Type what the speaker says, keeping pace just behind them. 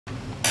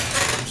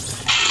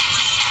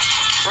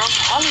From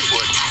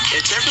Hollywood,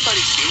 it's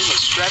everybody's game of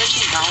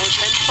strategy, knowledge,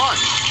 and fun.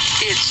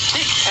 It's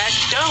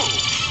Tic-Tac-Dough.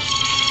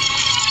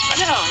 And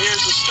now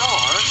here's the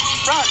star,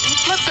 Rodney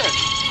Flippin.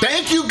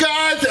 Thank you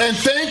guys, and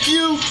thank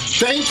you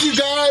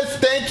guys,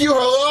 thank you,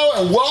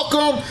 hello, and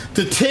welcome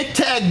to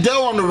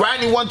Tic-Tac-Dough on the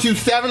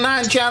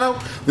Rodney1279 channel.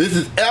 This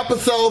is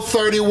episode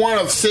 31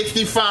 of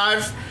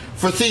 65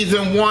 for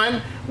season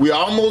 1. We're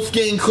almost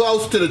getting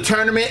close to the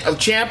Tournament of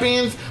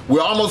Champions.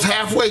 We're almost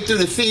halfway through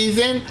the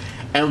season,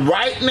 and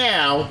right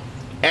now,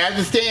 as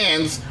it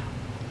stands,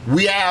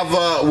 we have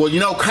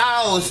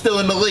Kyle is still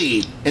in the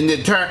lead in the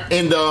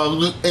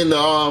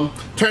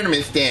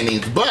tournament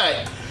standings,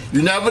 but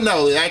you never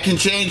know, that can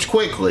change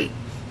quickly.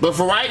 But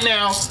for right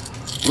now,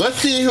 let's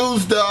see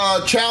who's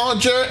the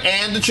challenger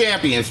and the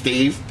champion,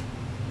 Steve.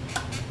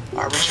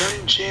 Our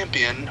returning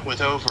champion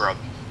with over a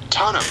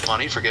ton of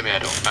money, forgive me I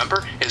don't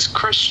remember, is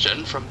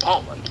Krystian from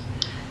Poland.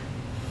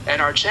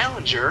 And our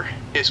challenger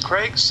is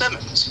Craig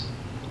Simmons.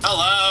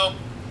 Hello.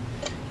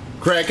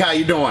 Craig, how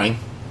you doing?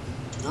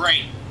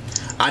 Great.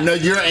 I know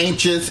you're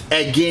anxious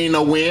at getting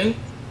a win.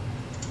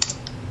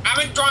 I've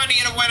been trying to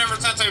get a win ever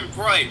since I've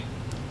played.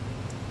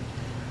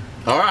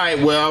 All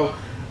right, well,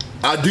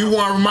 I do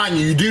want to remind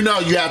you, you do know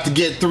you have to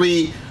get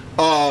 3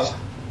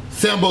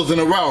 symbols in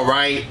a row,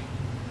 right?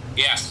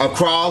 Yes.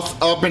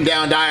 Across, up, and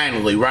down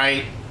diagonally,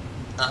 right?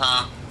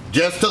 Uh-huh.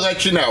 Just to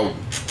let you know.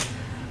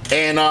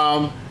 And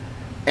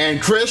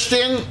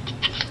Krystian,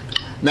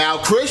 now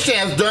Krystian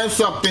has done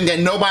something that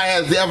nobody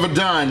has ever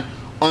done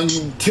on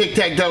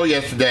Tic-Tac-Dough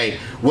yesterday.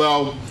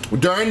 Well,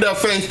 during the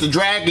Face the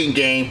Dragon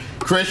game,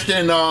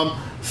 Krystian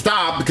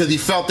stopped because he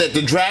felt that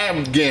the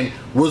dragon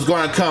was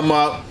going to come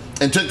up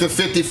and took the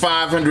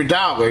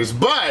 $5,500.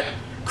 But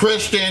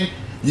Krystian,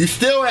 you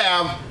still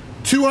have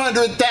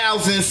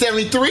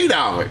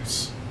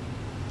 $200,073.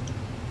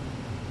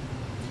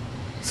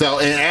 So,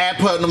 and add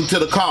putting them to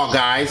the call,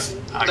 guys.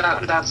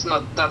 That's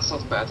not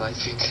bad, I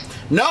think.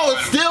 No,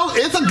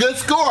 it's a good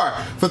score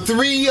for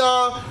 3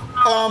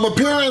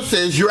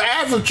 appearances. You're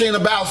averaging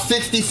about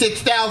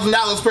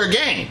 $66,000 per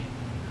game.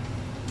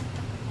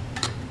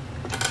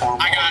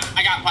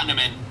 I got putting him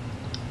in.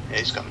 Yeah,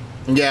 he's coming.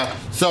 Yeah.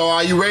 So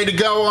are you ready to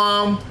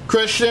go,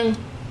 Krystian?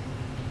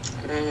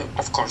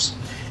 Of course.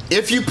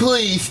 If you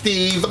please,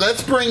 Steve,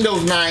 let's bring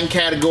those 9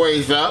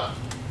 categories up.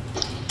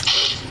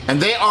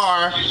 And they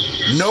are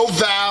no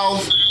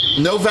vowels,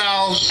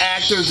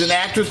 actors and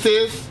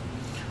actresses,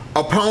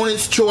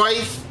 opponent's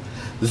choice,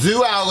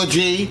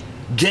 zoology,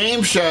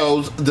 game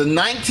shows, the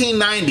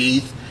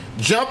 1990s,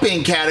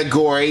 jumping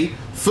category,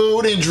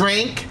 food and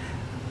drink,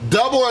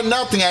 double or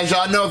nothing. As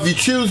y'all know, if you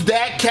choose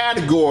that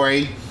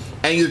category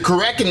and you're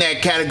correct in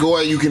that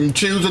category, you can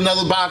choose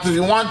another box if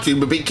you want to,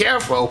 but be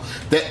careful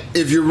that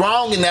if you're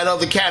wrong in that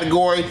other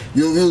category,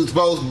 you'll lose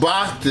both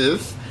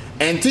boxes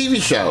and TV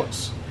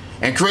shows.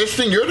 And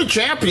Krystian, you're the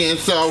champion,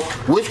 so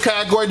which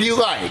category do you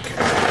like?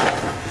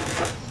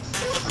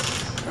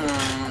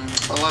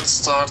 Let's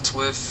start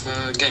with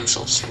game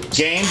shows.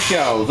 Game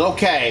shows,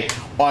 okay.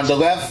 On the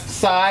left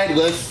side,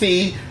 let's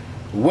see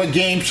what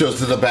game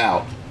shows is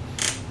about.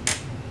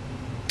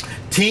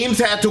 Teams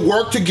had to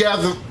work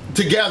together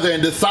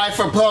and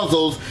decipher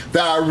puzzles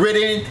that are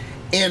written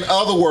in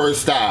other words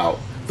style.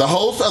 The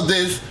host of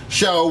this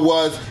show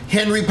was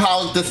Henry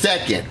Pollock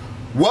II.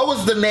 What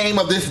was the name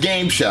of this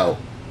game show?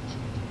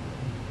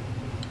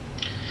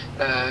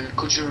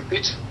 Could you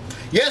repeat?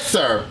 Yes,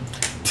 sir.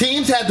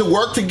 Teams had to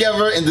work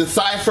together and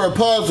decipher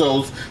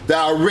puzzles that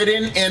are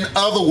written in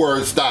other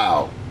word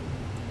style.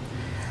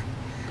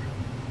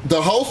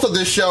 The host of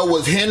this show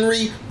was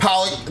Henry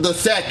Pollock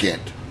II.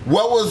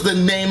 What was the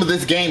name of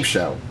this game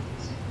show?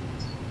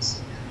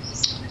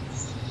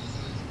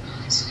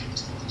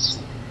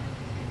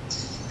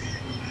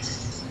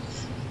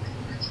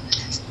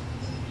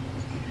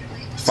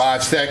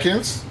 Five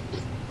seconds.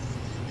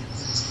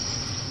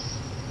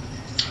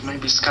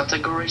 Maybe it's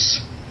categories?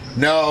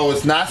 No,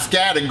 it's not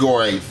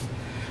categories.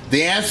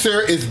 The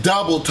answer is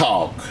double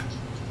talk.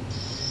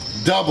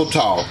 Double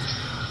talk.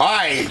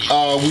 Alright,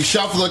 we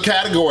shuffle the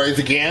categories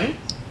again.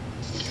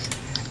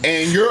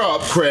 And you're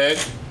up, Craig.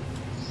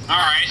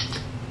 Alright.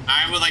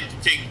 I would like to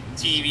take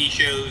TV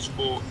shows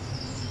for...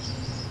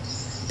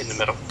 In the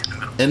middle.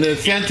 In the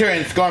center,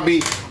 and it's going to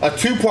be a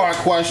 2-part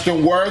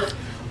question worth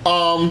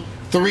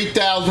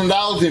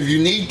 $3,000. If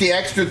you need the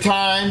extra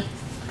time,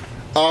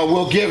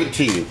 we'll give it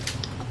to you.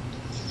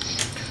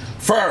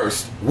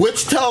 First,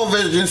 which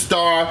television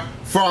star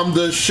from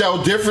the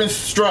show Different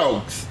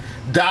Strokes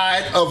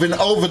died of an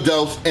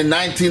overdose in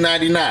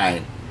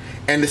 1999?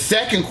 And the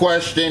second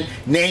question,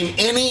 name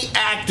any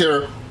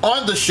actor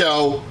on the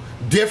show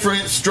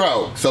Different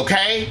Strokes,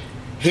 okay?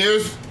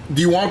 Do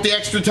you want the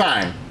extra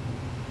time?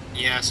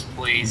 Yes,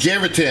 please.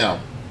 Give it to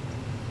him.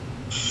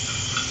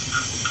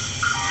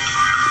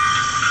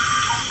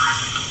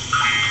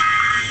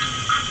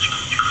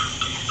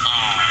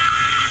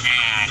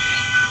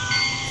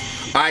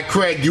 All right,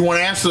 Craig, do you want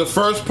to answer the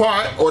first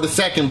part or the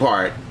second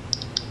part?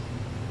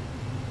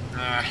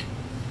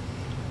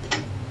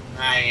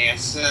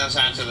 Yes, let's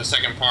answer the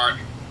second part.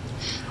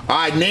 All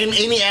right, name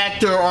any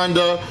actor on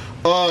the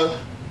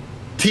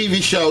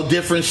TV show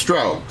Different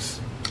Strokes?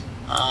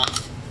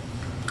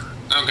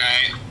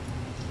 Okay.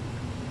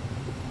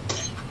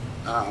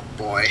 Oh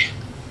boy.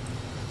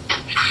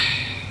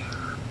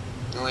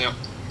 Leo.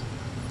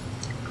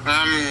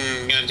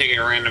 I'm gonna take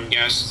a random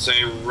guess and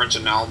say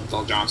Reginald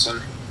Bill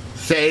Johnson.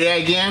 Say that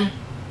again?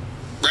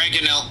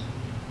 Reginald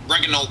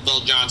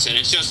Bill Johnson.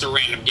 It's just a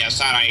random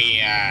guess.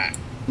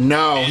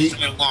 No, it's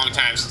been a long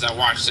time since I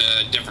watched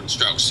Different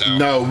Strokes. So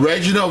no,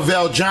 Reginald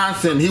Vell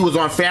Johnson. He was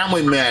on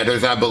Family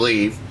Matters, I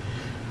believe.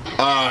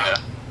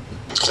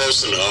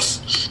 Close enough.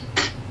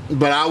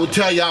 But I will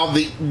tell y'all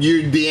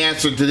the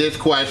answer to this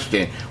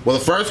question. Well,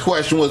 the first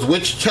question was,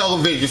 which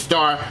television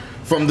star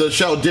from the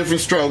show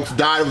Different Strokes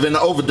died of an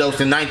overdose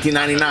in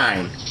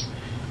 1999?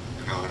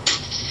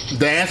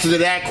 The answer to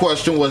that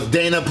question was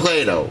Dana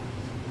Plato.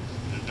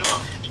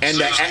 And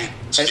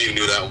Steve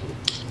knew that one.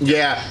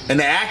 Yeah, and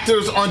the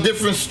actors on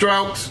Different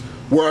Strokes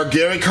were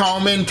Gary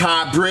Coleman,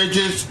 Todd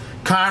Bridges,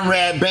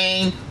 Conrad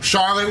Bain,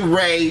 Charlotte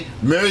Ray,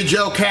 Mary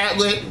Jo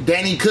Catlett,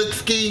 Danny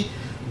Kutsky,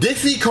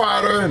 Dixie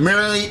Carter,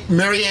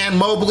 Marianne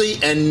Mobley,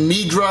 and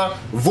Nedra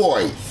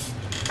Voice.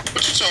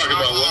 What you talking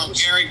about? Oh,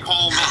 Gary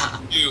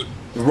Coleman, dude.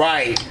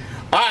 Right.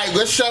 All right,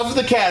 let's shuffle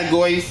the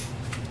categories.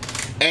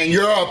 And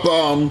you're up,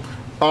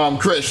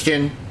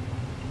 Krystian.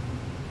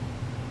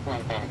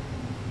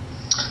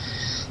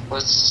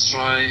 Let's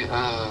try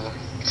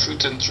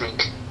food and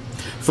drink.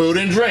 Food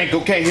and drink.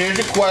 Okay, here's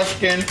your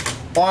question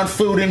on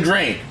food and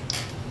drink.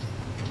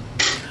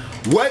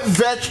 What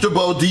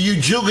vegetable do you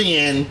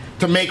julienne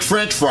to make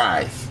French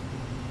fries?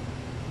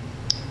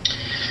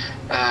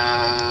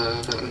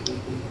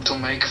 To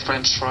make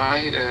French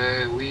fry,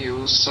 we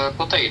use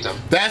potato.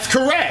 That's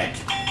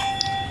correct.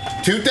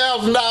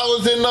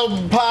 $2,000 in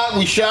the pot.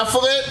 We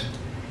shuffle it.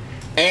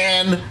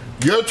 And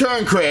your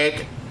turn,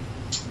 Craig.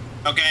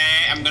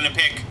 Okay, I'm gonna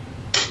pick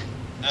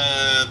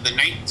the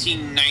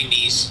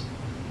 1990s.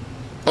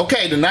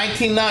 Okay, the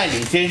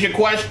 1990s. Here's your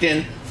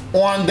question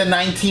on the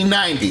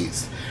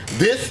 1990s.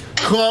 This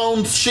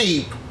cloned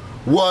sheep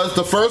was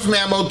the first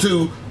mammal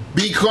to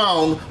be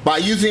cloned by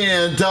using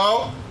an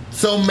adult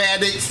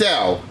somatic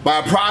cell by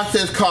a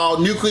process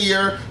called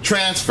nuclear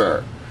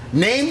transfer.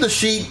 Name the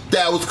sheep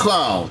that was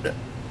cloned.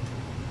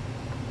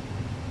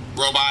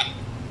 Robot.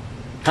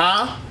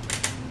 Huh?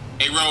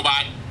 A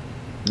robot.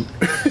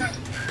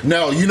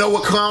 No, you know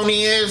what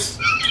cloning is?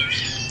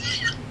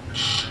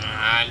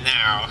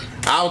 No.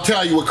 I'll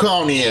tell you what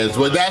cloning is.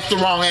 Well, that's the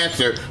wrong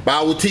answer, but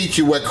I will teach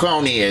you what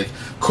cloning is.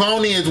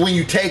 Cloning is when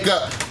you take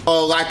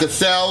like a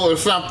cell or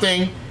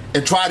something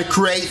and try to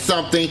create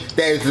something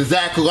that is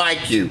exactly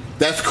like you.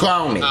 That's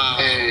cloning.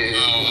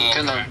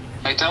 Can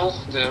I tell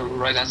the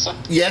right answer?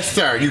 Yes,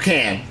 sir, you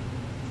can.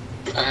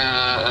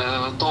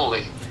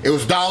 Dolly. It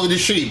was Dolly the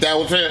sheep. That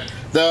was it.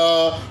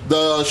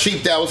 The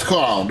sheep that was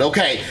cloned.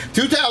 Okay,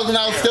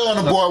 $2,000 still on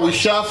the board. We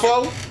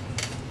shuffle.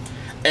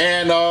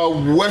 And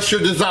what's your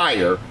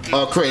desire,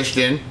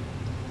 Krystian?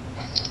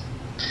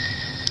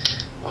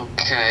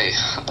 Okay.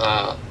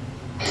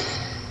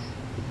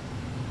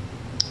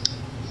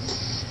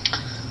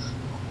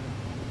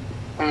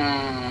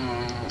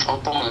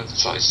 Opponent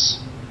choice.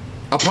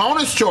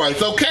 Opponent's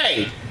choice.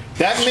 Okay.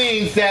 That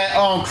means that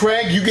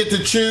Craig, you get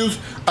to choose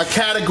a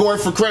category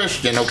for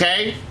Krystian.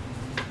 Okay.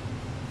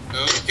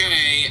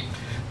 Okay.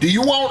 Do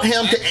you want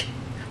him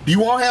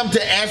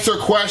to answer a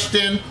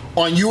question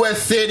on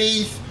U.S.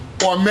 cities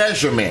or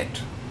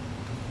measurement?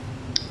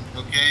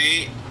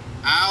 Okay.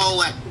 I'll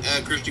let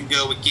Krystian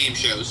go with game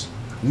shows.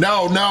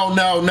 No. No,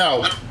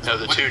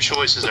 the two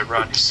choices that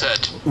Rodney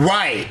said.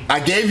 Right. I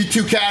gave you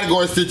two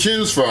categories to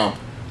choose from.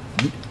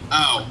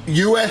 Oh.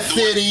 U.S.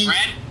 The cities. ones in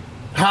red?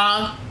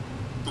 Huh?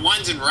 The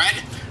ones in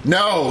red?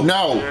 No.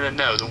 No.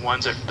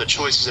 The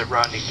choices that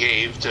Rodney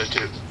gave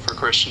for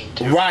Krystian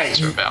to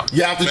answer about.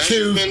 You have to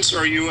choose. Measurements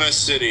or U.S.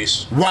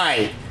 cities?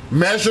 Right.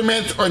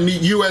 Measurements or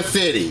U.S.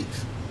 cities?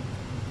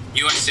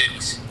 U.S.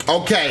 cities.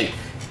 Okay.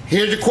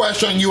 Here's your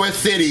question on U.S.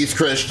 cities,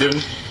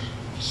 Krystian.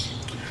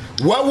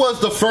 What was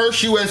the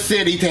first U.S.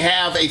 city to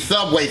have a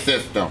subway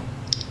system?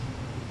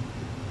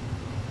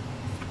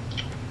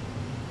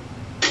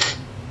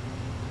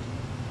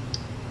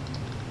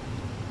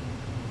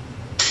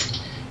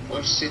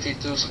 First city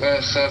to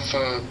have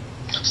a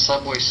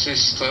subway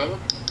system.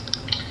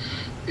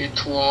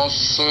 It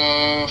was.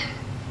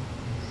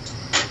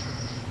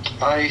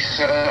 I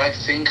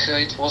think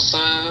it was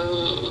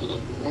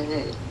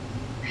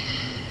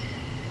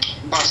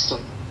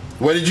Boston.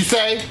 What did you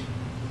say?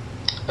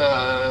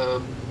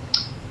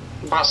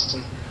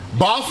 Boston.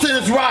 Boston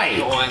is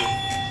right.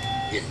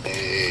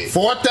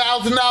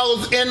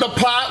 $4,000 in the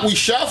pot. We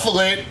shuffle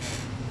it.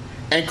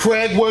 And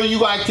Craig, where you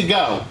like to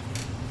go?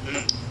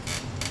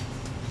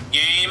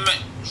 Game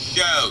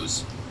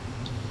shows.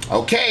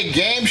 Okay,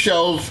 game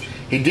shows.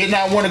 He did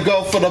not want to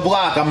go for the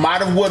block. I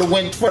might have would have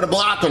went for the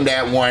block on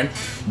that one,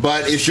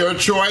 but it's your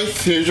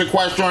choice. Here's your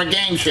question on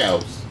game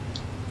shows.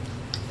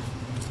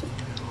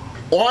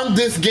 On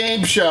this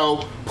game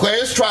show,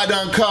 players try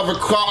to uncover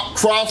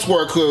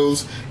crossword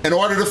clues in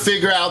order to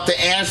figure out the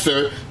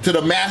answer to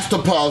the master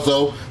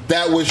puzzle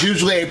that was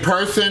usually a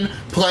person,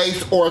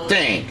 place, or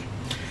thing.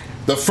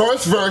 The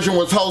first version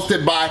was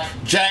hosted by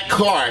Jack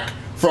Clark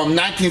from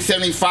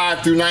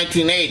 1975 through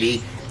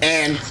 1980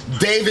 and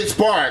David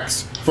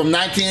Sparks from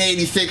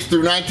 1986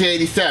 through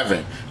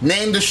 1987.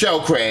 Name the show,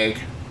 Craig.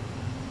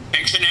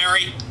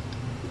 Pictionary?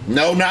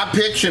 No, not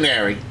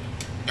Pictionary.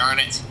 Darn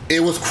it. It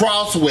was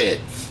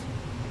Crosswits.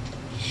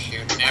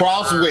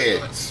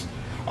 Crosswits.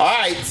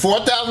 Alright,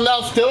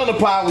 $4,000 still in the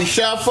pot. We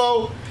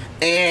shuffle.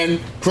 And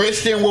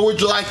Krystian, where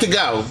would you like to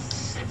go?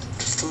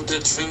 Food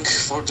and drink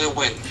for the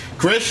win.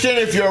 Krystian,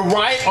 if you're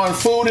right on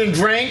food and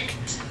drink,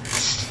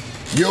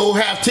 you'll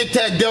have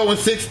Tic-Tac-Dough and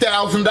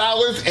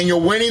 $6,000, and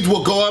your winnings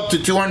will go up to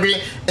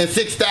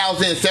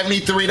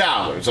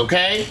 $206,073,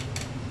 okay?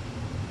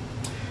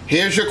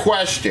 Here's your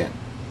question.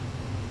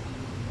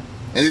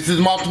 And this is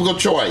multiple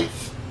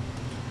choice.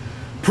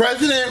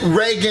 President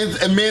Reagan's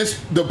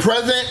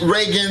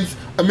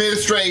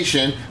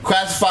administration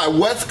classified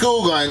what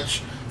school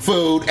lunch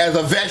food as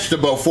a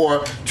vegetable for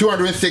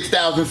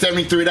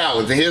 $206,073.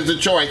 And here's the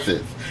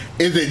choices.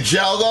 Is it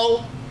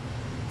Jell-O,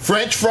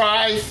 French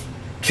fries,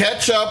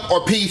 ketchup,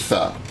 or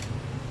pizza?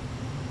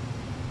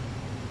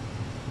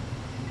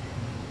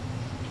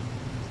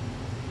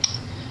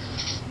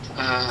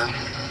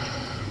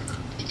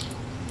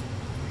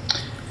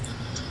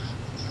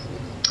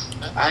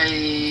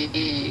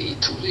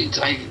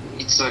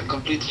 It's a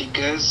completely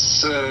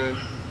guess.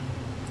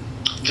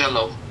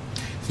 Jell-O.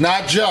 It's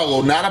not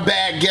Jell-O, not a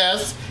bad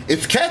guess.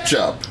 It's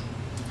ketchup.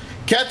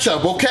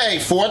 Ketchup, okay,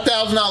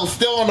 $4,000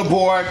 still on the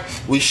board.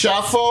 We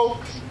shuffle.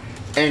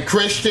 And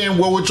Krystian,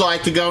 where would you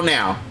like to go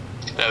now?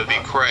 That would be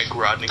Craig,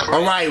 Rodney Craig.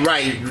 All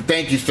right.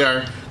 Thank you,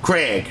 sir.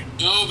 Craig.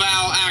 No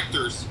vowel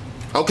actors.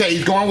 Okay,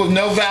 he's going with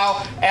no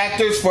vowel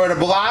actors for the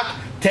block.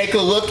 Take a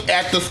look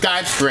at the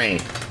Skype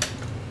screen.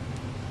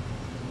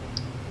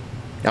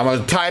 I'm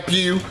going to type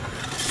you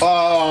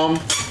an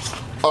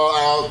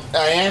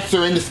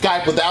answer in the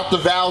Skype without the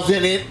vowels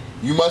in it.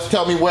 You must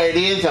tell me what it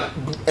is,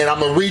 and I'm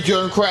going to read you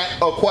a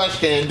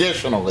question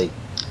additionally.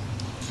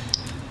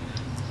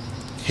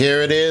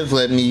 Here it is.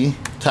 Let me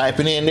type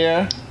it in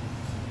there.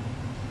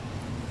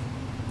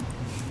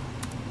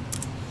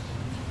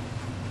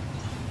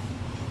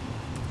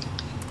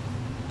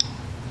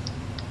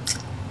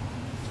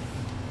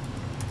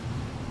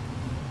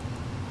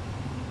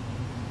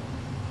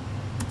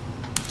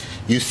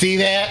 You see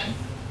that?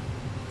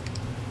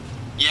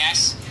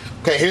 Yes.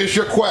 Okay, here's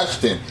your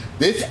question.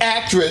 This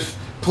actress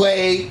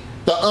played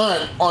the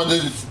aunt on the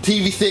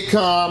TV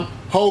sitcom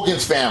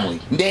Hogan's Family.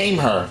 Name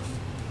her.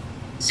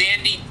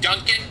 Sandy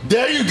Duncan.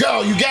 There you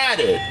go. You got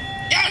it.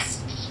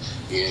 Yes.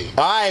 Yeah.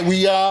 All right,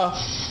 we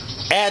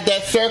add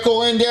that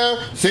circle in there.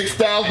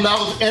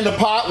 $6,000 in the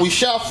pot. We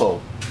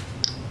shuffle.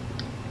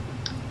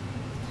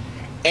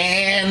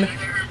 And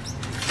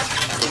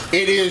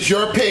it is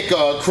your pick,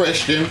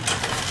 Krystian.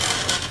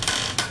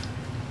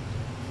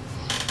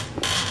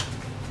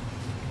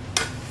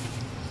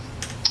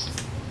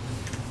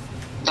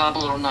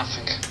 Double or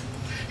nothing.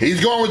 He's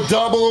going with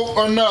double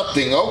or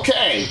nothing.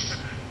 Okay.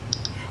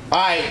 All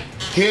right.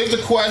 Here's the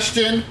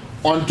question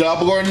on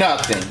double or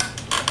nothing.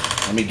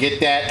 Let me get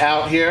that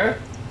out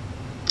here.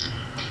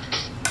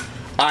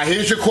 All right.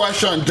 Here's your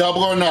question on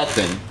double or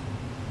nothing.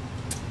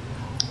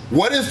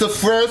 What is the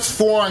first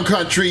foreign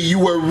country you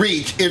will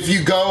reach if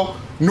you go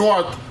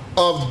north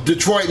of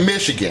Detroit,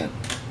 Michigan?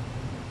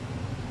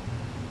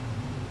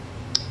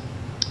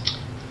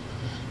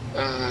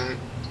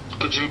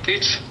 Could you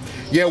repeat?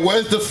 Yeah, what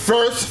is the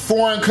first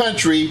foreign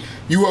country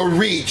you will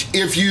reach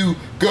if you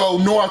go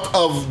north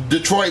of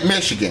Detroit,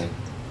 Michigan?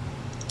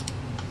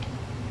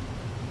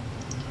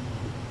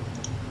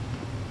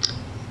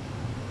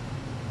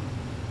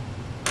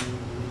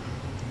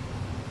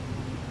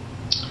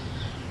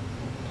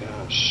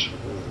 Gosh.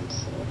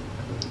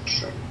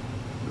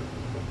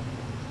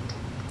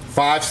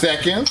 5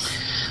 seconds.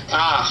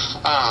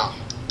 I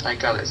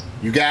got it.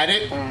 You got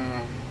it?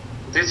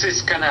 This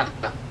is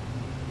Canada.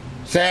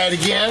 Say it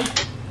again.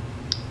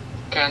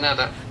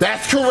 Canada.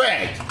 That's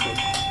correct.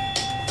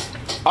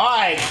 All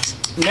right,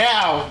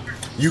 now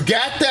you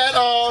got that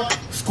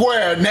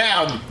square.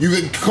 Now you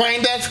can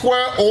claim that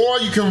square, or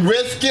you can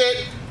risk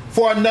it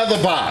for another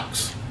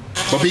box.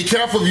 But be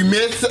careful, if you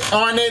miss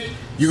on it,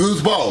 you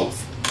lose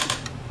both.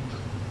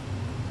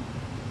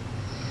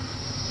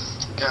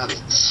 Got it.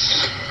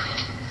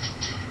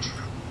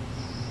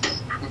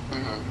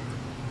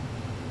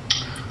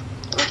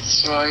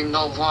 Let's try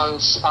no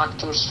vowels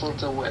actors for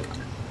the win.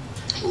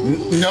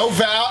 No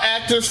vowel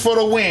actors for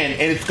the win.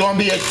 And it's going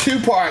to be a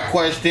two-part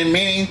question,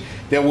 meaning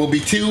there will be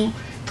two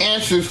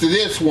answers to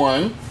this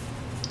one.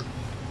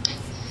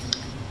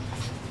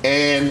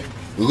 And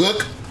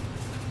look,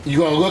 you're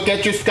going to look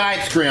at your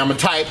Skype screen. I'm going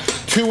to type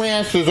two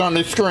answers on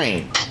the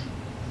screen.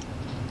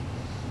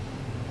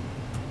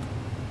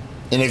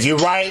 And if you're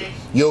right,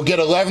 you'll get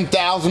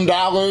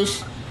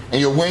 $11,000,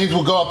 and your winnings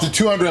will go up to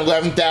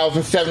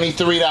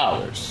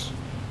 $211,073.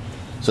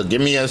 So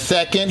give me a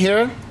second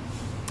here.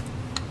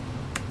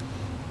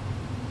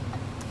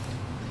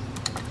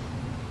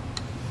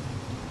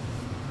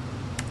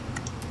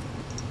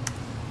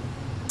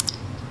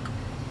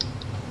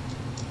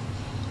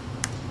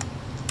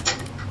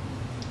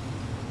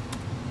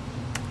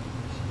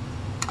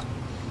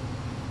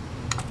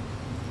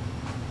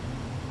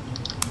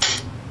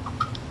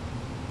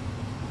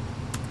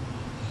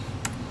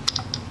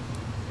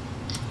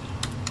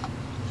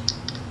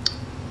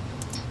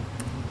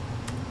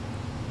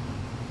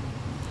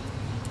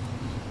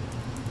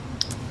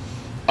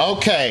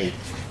 Okay,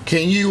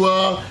 can you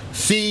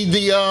see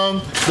the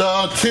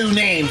two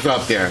names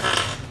up there?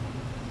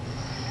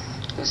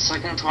 The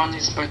second one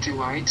is Betty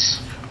White.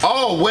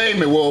 Oh, wait a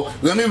minute. Well,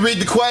 let me read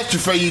the question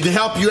for you to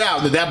help you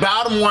out. That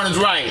bottom one is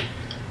right.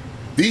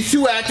 These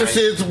two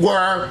actresses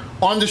were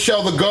on the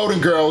show The Golden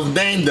Girls.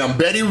 Named them.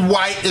 Betty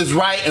White is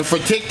right, and for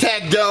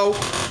Tic-Tac-Dough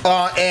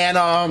and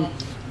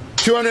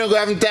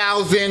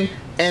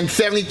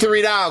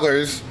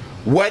 $211,073,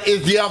 what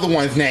is the other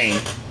one's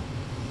name?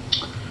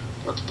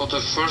 But for the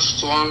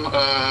first one,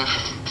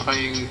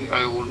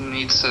 I will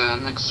need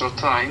an extra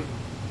time.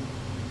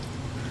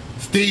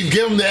 Steve,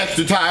 give him the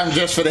extra time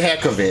just for the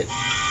heck of it.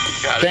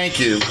 Got it. Thank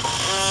you.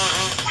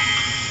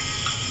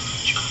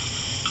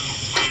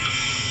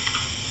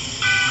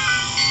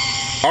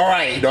 All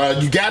right,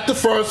 you got the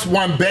first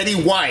one, Betty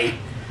White.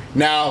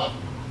 Now,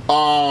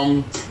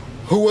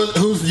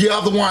 who's the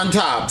other one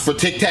top for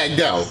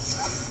Tic-Tac-Dough?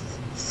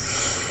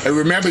 And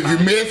remember, if you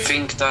I missed...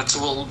 think that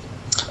will...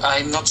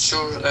 I'm not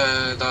sure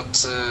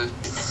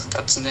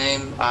that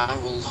name I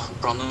will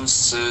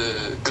pronounce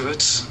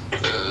good,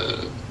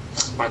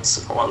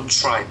 but I'll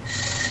try.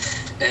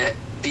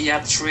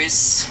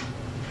 Beatrice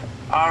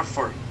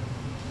Arthur.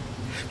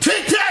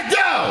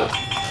 Tic-Tac-Dough!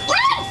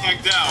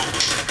 Tic-Tac-Dough.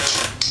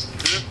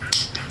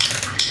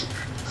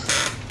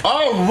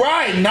 All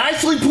right,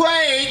 nicely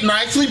played,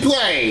 nicely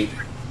played.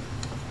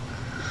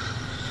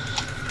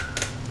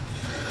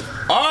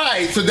 All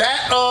right, so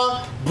that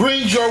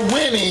brings your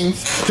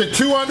winnings to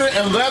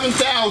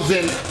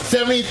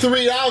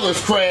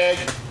 $211,073, Craig.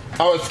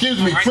 Oh,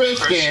 excuse me,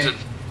 Krystian.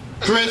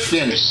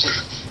 Krystian.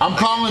 I'm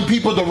calling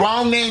people the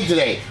wrong name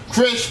today.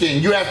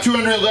 Krystian, you have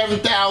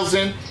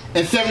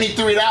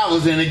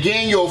 $211,073, and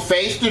again, you'll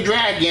face the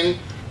dragon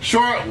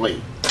shortly.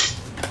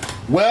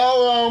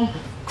 Well,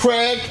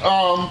 Craig,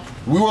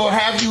 we will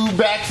have you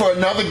back for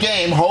another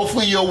game.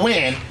 Hopefully, you'll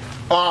win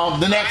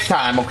the next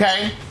time.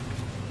 Okay?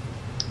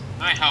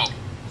 I hope.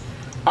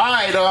 All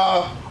right,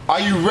 are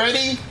you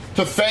ready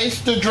to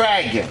face the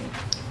dragon?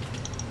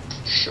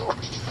 Sure.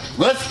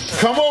 Let's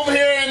come over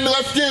here and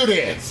let's do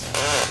this.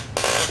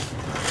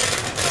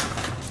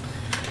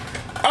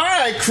 All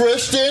right,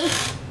 Krystian,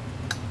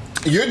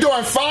 you're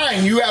doing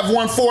fine. You have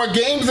won 4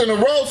 games in a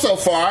row so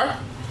far.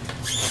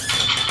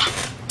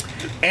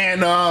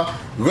 And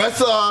let's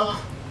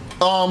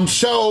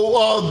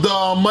show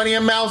the Money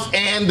and Mouse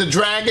and the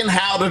dragon.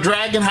 How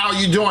are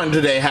you doing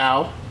today,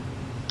 Hal?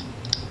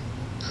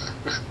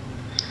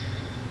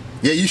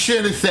 Yeah, you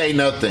shouldn't say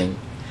nothing.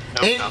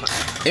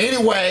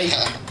 Anyway,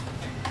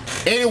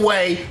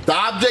 the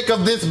object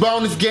of this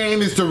bonus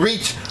game is to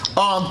reach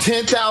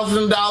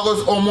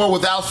 $10,000 or more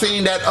without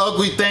seeing that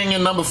ugly thing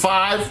in number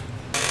 5.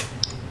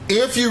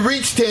 If you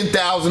reach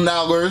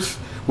 $10,000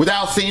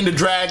 without seeing the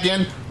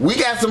dragon, we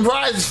got some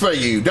prizes for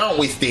you, don't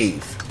we,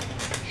 Steve?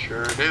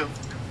 Sure do.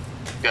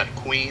 Got a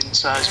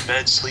queen-size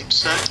bed sleep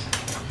set,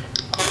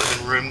 a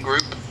living room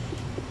group,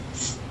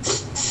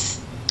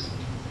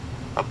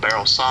 a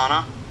barrel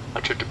sauna, a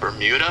trip to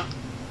Bermuda,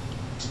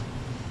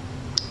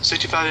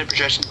 65-inch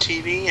projection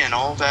TV, and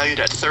all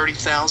valued at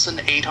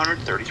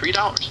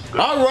 $30,833.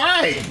 All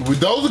right,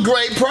 those are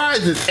great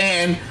prizes.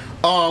 And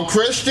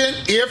Krystian,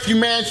 if you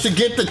manage to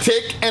get the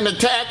tick and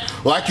attack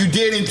like you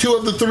did in 2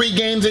 of the 3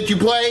 games that you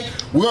played,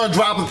 we're gonna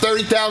drop a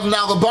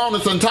 $30,000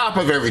 bonus on top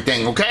of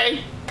everything.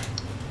 Okay?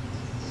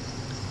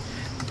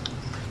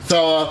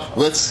 So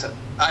let's.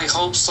 I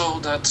hope so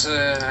that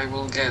I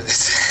will get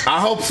it. I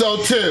hope so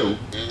too.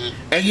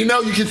 And you know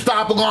you can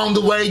stop along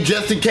the way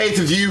just in case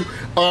if you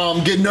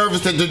get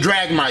nervous that the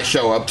drag might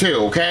show up too,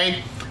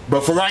 okay?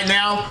 But for right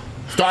now,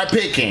 start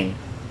picking.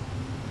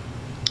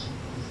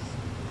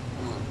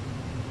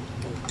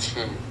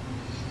 Okay.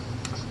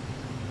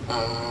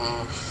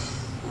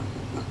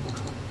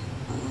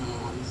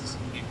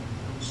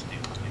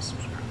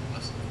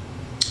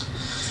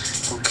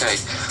 Okay,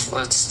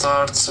 let's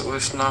start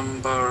with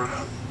number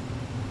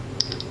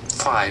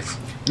 5.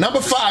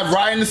 Number 5,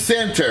 right in the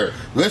center.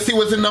 Let's see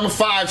what's in number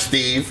 5,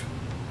 Steve.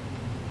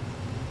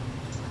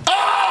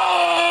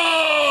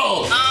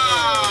 Oh!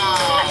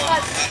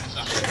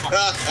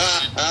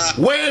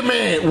 Wait a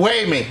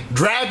minute.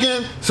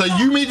 Dragon, so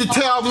you mean to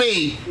tell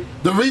me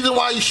the reason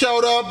why you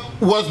showed up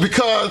was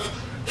because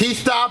he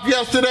stopped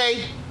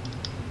yesterday?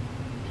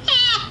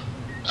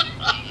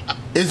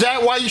 Is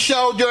that why you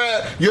showed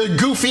your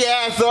goofy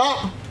ass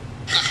up?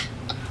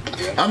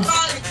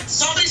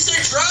 Somebody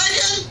say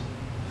dragon?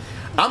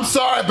 I'm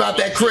sorry about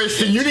that,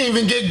 Krystian. You didn't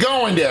even get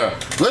going there.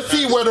 Let's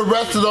see where the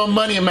rest of those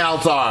money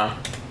amounts are.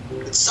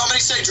 Somebody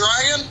say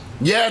dragon?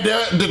 Yeah,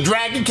 the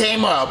dragon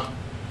came up.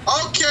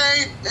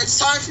 Okay, it's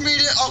time for me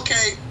to.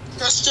 Okay,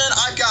 Krystian,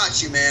 I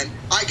got you, man.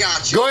 I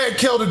got you. Go ahead,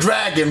 kill the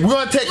dragon. We're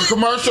gonna take a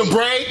commercial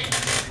break,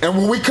 and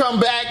when we come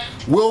back,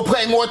 we'll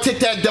play more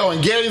Tic-Tac-Dough,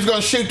 and Gary's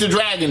gonna shoot the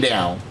dragon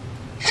down.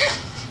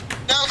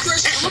 Now,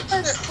 Krystian, what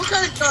kind of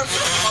gun?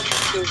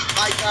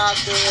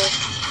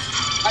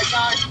 I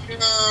got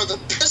the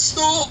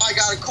pistol. I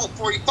got a Colt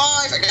 45.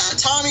 I got a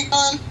Tommy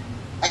gun.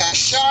 I got a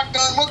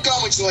shotgun. What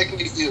gun would you like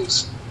me to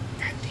use?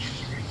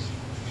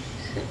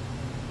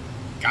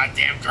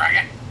 Goddamn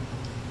dragon.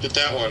 Get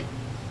that one.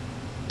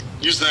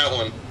 Use that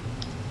one.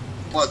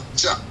 What?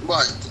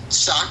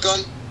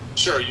 Shotgun?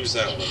 Sure, use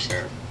that one.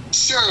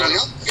 Surely.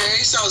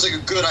 Okay, sounds like a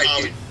good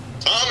idea.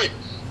 Tommy.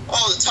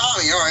 Oh, the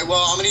Tommy. All right.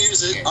 Well, I'm gonna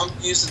use it. I'm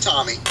gonna use the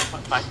Tommy.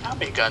 My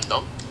Tommy gun,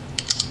 though.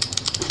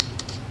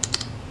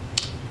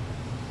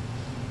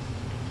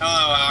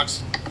 Hello,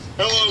 Alex.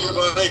 Hello,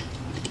 everybody.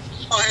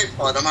 Oh, hey,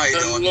 bud. How you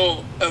doing?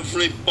 Hello,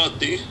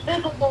 everybody.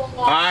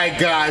 All right,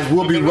 guys,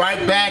 we'll be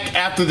right back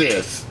after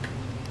this.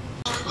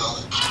 And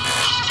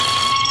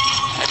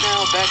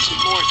now back to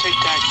more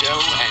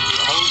Tic-Tac-Dough and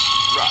your host,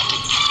 Rodney.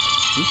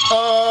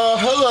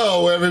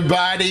 Hello,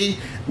 everybody.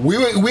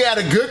 We had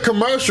a good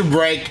commercial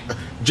break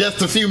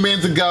just a few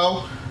minutes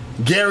ago.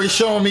 Gary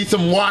showing me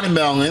some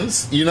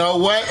watermelons. You know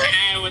what?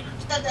 And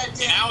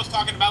I was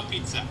talking about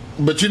pizza.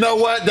 But you know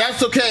what?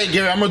 That's okay,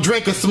 Gary. I'm going to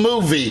drink a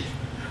smoothie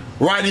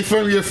right in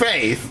front of your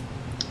face.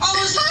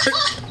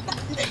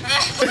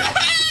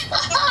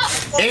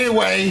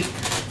 Anyway,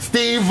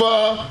 Steve,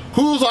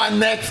 who's our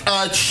next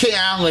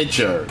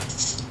challenger?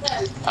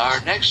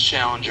 Our next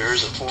challenger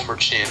is a former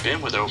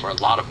champion with over a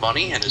lot of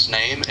money, and his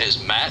name is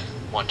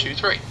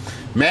Matt123.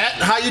 Matt,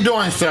 how you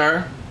doing,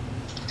 sir?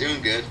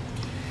 Doing good.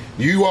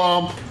 You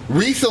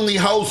recently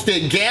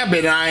hosted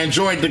Gambit, and I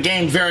enjoyed the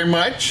game very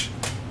much.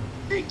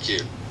 Thank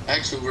you.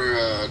 Actually,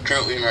 we're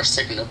currently in our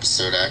second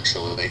episode,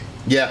 actually.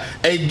 Yeah.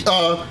 Hey,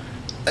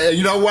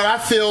 you know what? I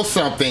feel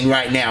something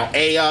right now.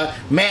 Hey,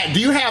 Matt, do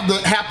you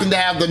happen to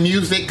have the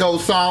musical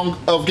song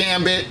of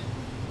Gambit?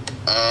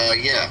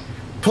 Yeah.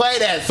 Play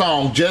that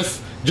song,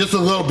 just a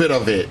little bit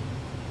of it.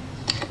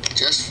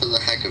 Just for the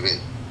heck of it.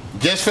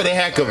 Just for the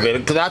heck of it,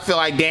 because I feel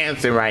like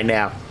dancing right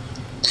now.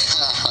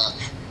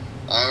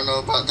 I don't know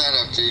about that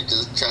after you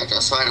just tried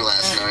our spider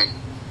last night.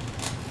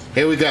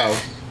 Here we go.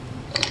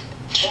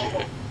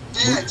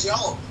 Yeah,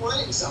 y'all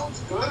playing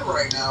sounds good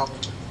right now.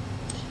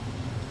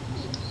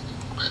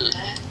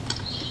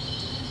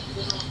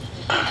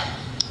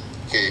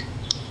 Okay.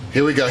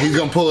 Here we go. He's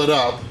gonna pull it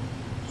up.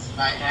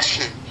 Why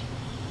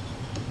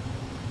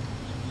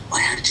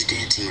aren't you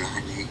dancing,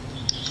 Rodney?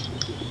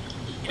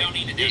 You don't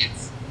need to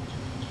dance.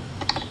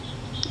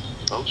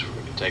 Folks, we're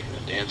going to be taking a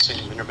dancing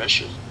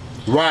intermission.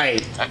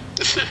 Right.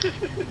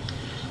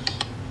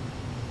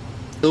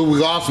 Ooh, we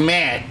lost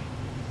Matt.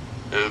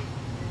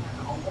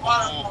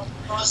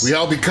 We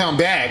hope he come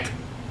back.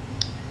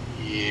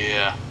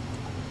 Yeah.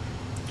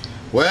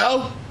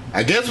 Well,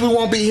 I guess we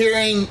won't be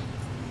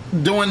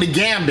doing the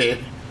Gambit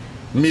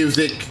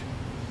music.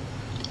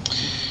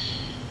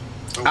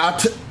 I'll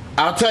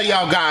tell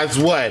y'all guys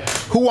what.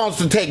 Who wants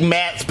to take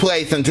Matt's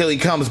place until he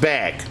comes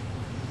back?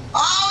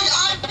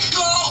 I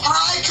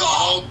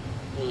call.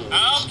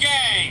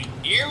 Okay,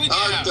 here we go.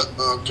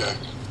 Okay.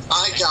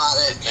 I got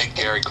I it. think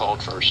Gary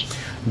called first.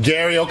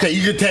 Gary, okay,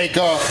 you can take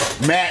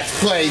Matt's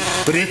place,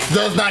 but it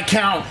does not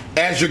count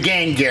as your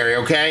game, Gary,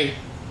 okay?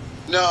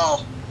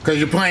 No. Because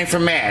you're playing for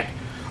Matt.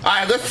 All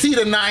right, let's see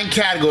the 9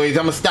 categories.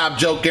 I'm going to stop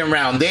joking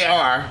around. They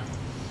are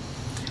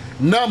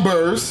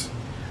numbers,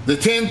 the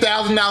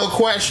 $10,000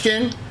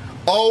 question,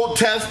 Old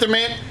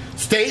Testament,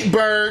 state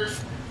birds,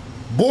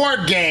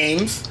 board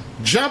games,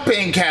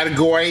 jump-in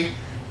category,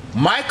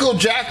 Michael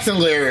Jackson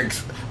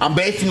lyrics. I'm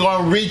basically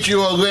going to read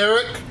you a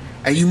lyric,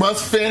 and you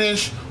must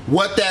finish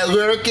what that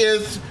lyric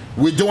is.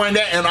 We're doing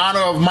that in honor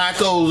of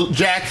Michael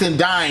Jackson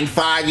dying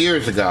 5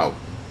 years ago.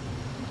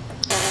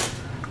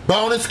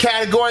 Bonus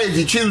category is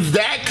you choose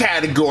that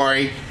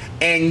category,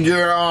 and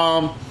you're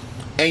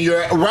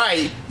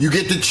right, you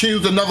get to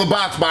choose another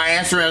box by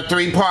answering a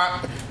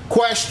 3-part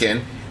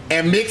question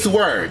and mix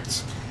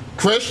words.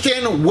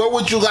 Krystian, where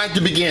would you like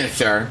to begin,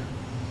 sir?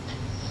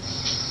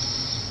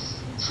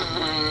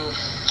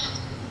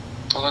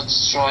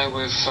 Let's try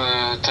with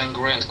 10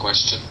 grand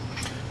question.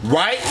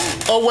 Right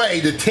away,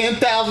 the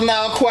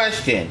 $10,000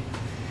 question.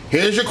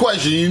 Here's your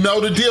question. You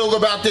know the deal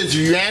about this. If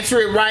you answer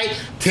it right,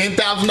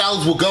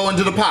 $10,000 will go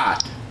into the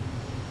pot.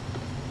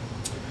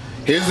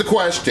 Here's the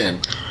question.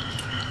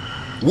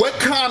 What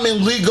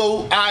common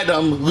legal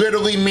item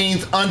literally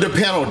means under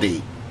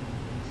penalty?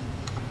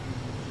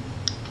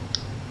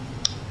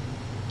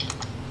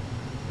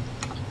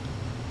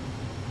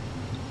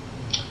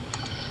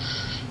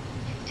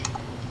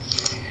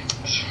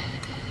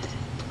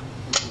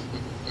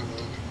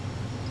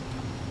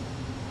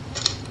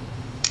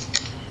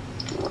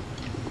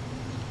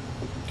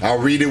 I'll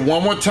read it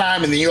one more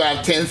time and then you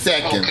have 10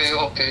 seconds.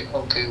 Okay.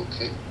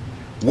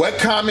 What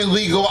common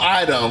legal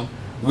item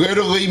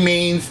literally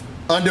means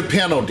under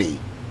penalty?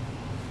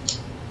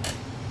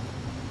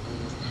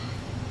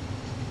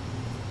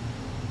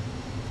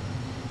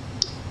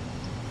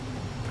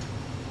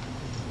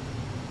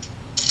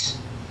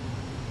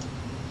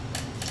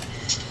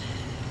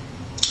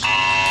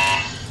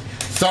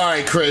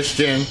 Sorry,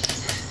 Krystian.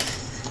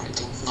 I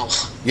don't know.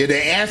 Yeah,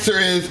 the answer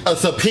is a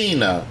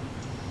subpoena.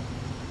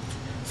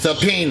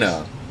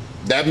 Subpoena.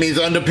 That means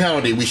under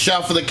penalty. We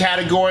shuffle the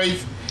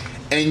categories,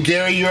 and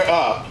Gary, you're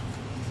up.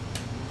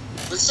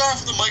 Let's start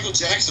with the Michael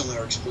Jackson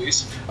lyrics,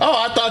 please. Oh,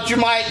 I thought you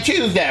might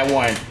choose that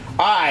one.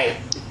 Alright.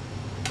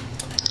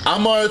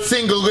 I'm gonna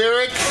sing a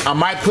lyric. I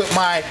might put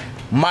my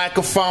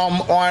microphone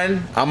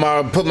on. I'm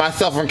gonna put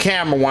myself on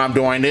camera while I'm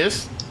doing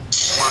this.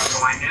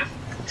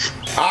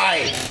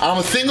 Alright, I'm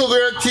gonna sing a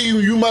lyric to you.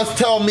 You must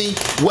tell me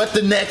what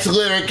the next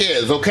lyric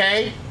is,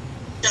 okay?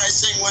 Can I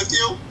sing with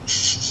you?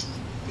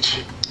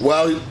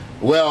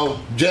 Well,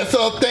 just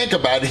think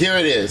about it. Here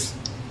it is.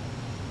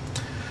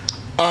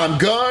 I'm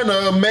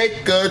gonna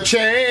make a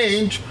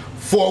change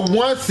for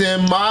once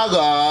in my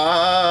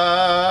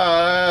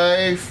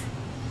life.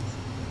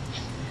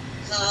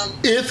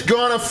 It's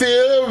gonna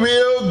feel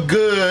real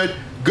good.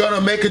 Gonna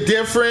make a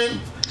difference.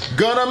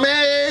 Gonna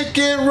make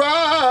it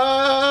right.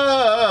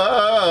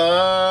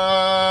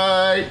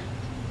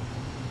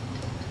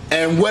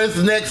 And what is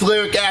the next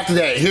lyric after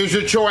that? Here's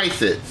your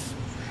choices.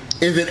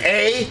 Is it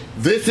A,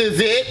 this is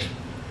it?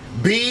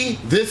 B,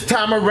 this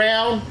time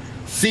around?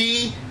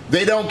 C,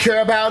 they don't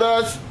care about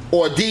us?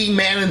 Or D,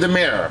 man in the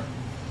mirror?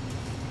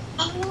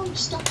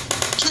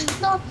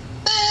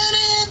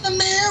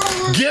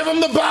 Give him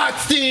the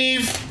box,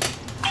 Steve.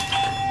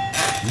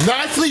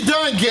 Nicely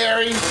done,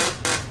 Gary.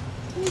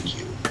 Thank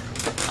you.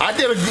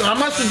 I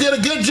must have did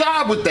a good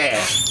job with that.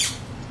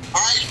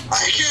 I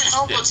can't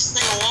help but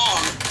sing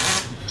along.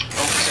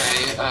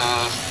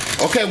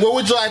 Okay, Okay, where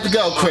would you like to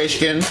go,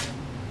 Krystian?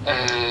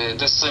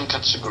 the same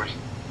category.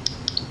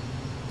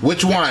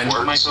 Which one?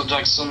 Michael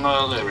Jackson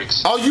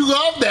lyrics. Oh, you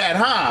love that,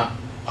 huh?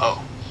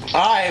 Oh.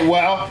 All right,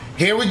 well,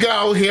 here we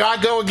go. Here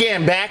I go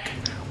again. Back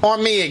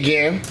on me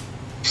again.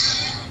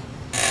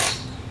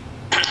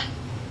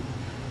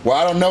 Well,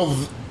 I don't know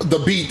the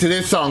beat to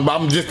this song, but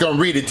I'm just going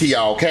to read it to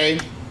y'all, okay?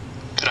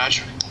 Could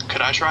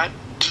I try it?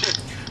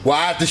 Well,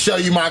 I have to show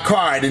you my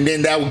card, and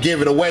then that will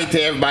give it away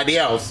to everybody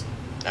else.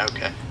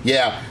 Okay.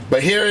 Yeah,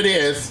 but here it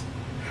is.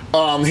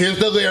 Here's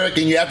the lyric,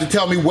 and you have to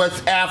tell me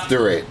what's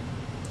after it.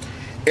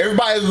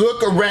 Everybody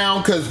look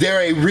around, because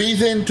there's a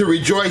reason to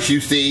rejoice, you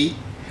see.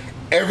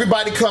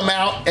 Everybody come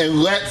out,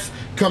 and let's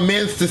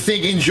commence to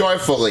singing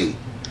joyfully.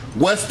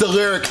 What's the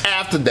lyric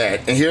after that?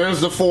 And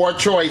here's the four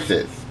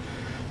choices.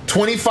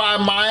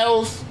 25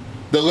 miles,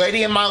 the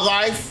lady in my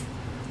life,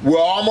 we're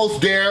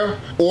almost there,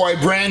 or a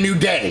brand new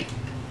day.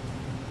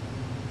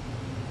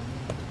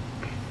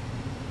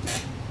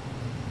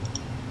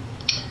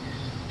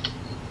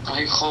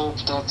 I hope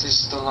that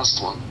is the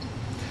last one.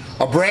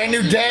 A brand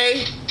new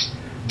day?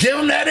 Give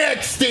him that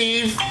X,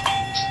 Steve.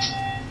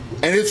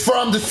 And it's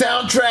from the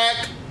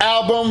soundtrack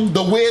album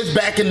The Wiz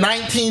back in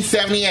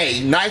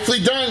 1978. Nicely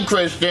done,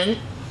 Krystian.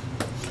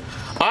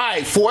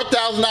 Alright,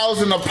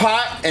 $4,000 in the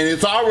pot, and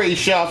it's already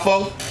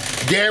shuffled.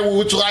 Gary, where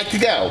would you like to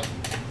go?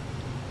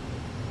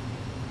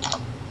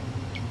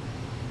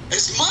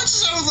 As much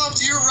as I would love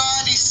to hear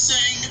Rodney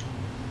sing,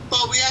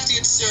 but we have to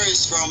get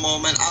serious for a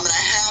moment. I'm going to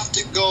have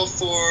to go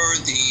for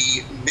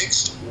the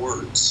mixed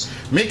words.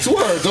 Mixed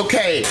words,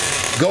 okay.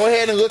 Go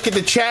ahead and look at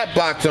the chat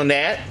box on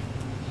that.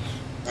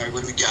 All right,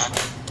 what do we got?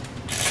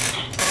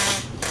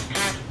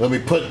 Let me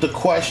put the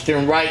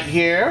question right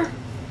here.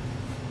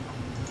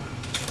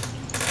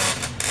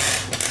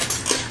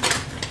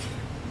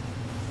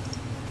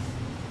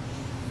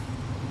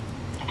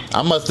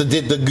 I must have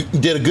did a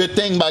good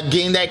thing by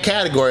getting that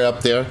category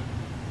up there.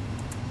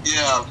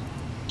 Yeah,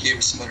 gave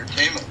us some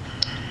entertainment.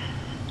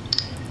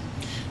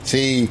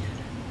 See,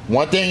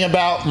 one thing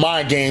about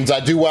my games,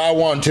 I do what I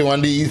want to on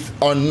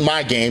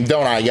my game,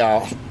 don't I,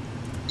 y'all?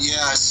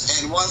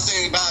 Yes, and one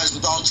thing about it is,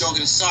 with all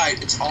joking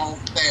aside, it's all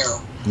fair.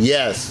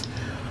 Yes.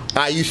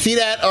 You see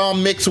that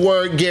mixed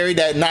word, Gary?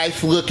 That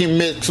nice looking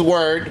mixed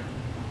word?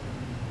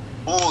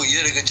 Oh, you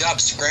did a good job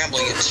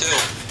scrambling it too.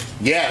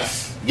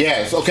 Yes.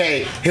 Yes.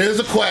 Okay, here's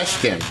a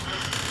question.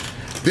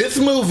 This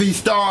movie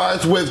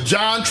stars with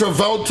John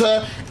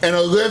Travolta and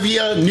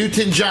Olivia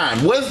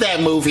Newton-John. What's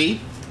that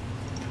movie?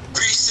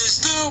 Grease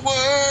is the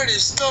word,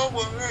 it's the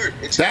word.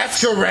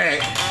 That's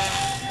correct.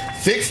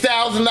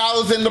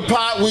 $6,000 in the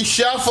pot, we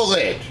shuffle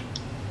it.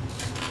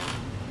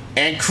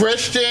 And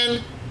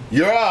Krystian,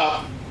 you're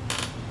up.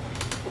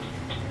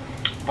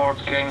 Board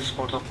games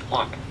for the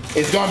plug.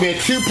 It's going to be a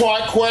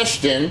two-part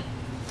question.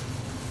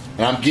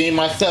 And I'm getting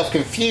myself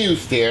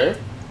confused here.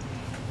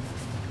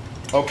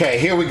 Okay,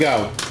 here we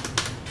go.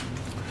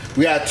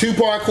 We got a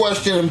two-part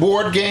question in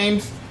board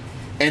games.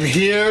 And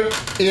here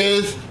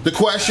is the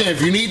question.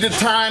 If you need the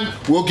time,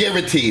 we'll give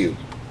it to you.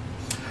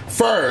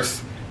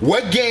 First,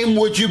 what game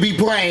would you be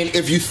playing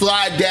if you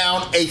slide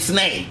down a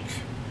snake?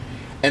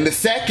 And the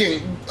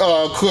second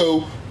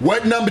clue,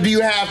 what number do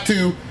you have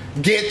to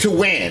get to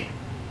win?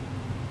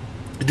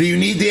 Do you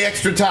need the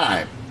extra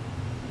time?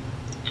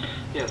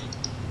 Yes.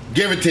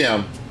 Give it to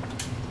him.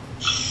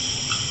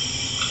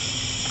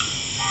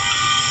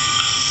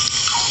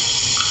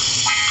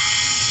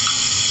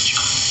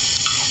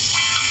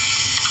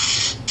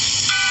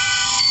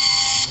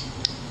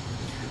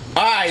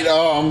 Alright,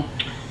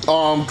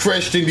 right,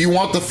 Krystian, do you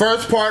want the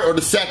first part or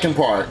the second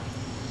part?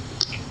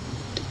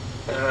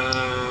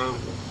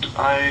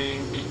 I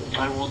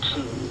would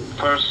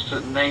first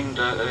name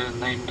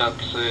that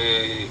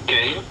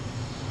game.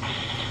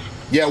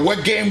 Yeah,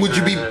 what game would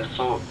you be?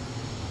 So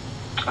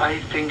I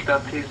think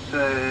that is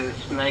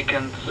Snake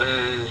and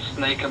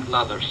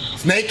Ladders.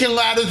 Snake and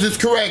Ladders is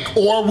correct,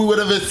 or we would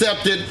have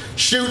accepted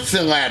Shoots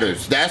and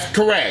Ladders. That's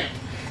correct.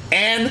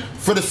 And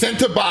for the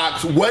center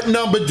box, what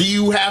number do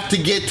you have to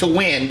get to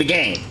win the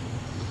game?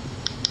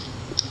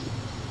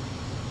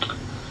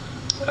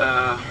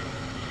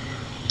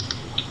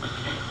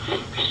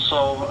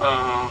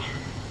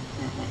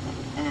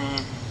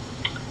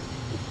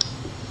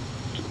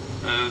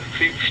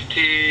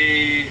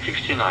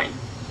 59.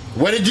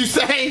 What did you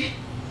say?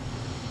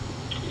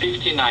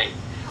 59.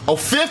 Oh,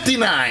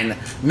 59.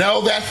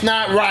 No, that's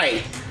not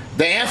right.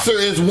 The answer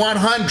is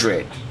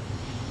 100.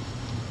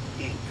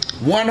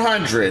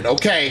 100.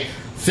 Okay.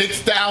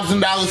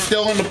 $6,000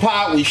 still in the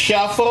pot. We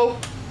shuffle.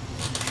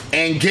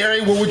 And Gary,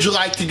 where would you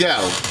like to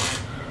go?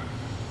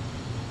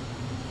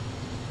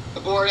 The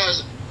board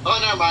has. Oh,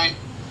 never mind.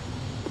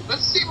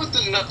 Let's see what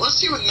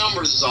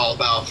numbers is all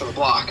about for the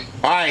block.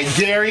 All right,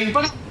 Gary.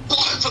 For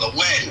the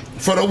win.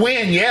 For the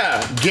win,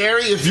 yeah.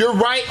 Gary, if you're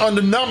right on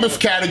the numbers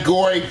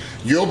category,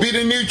 you'll be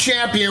the new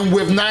champion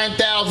with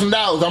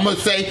 $9,000. I'm going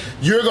to say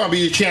you're going to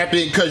be the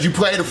champion because you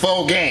played a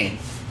full game.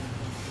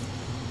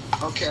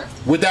 Okay.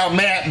 Without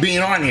Matt being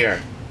on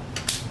here.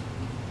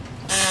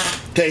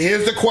 Okay,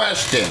 here's the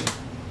question.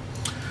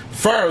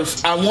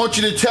 First, I want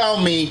you to tell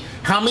me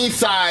how many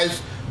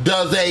sides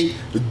does a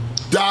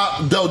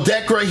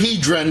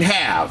dodecahedron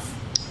have?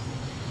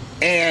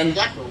 And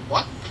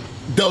what?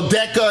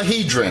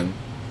 Dodecahedron.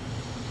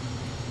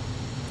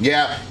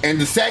 Yeah,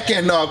 and the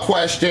second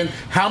question,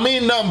 how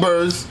many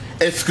numbers,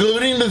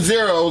 excluding the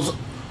zeros,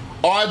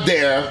 are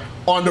there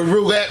on the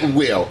roulette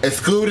wheel,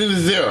 excluding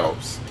the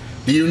zeros?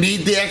 Do you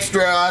need the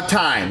extra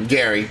time,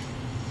 Gary?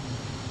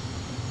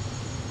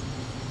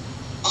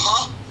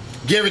 Uh-huh.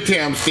 Give it to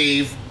him,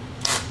 Steve.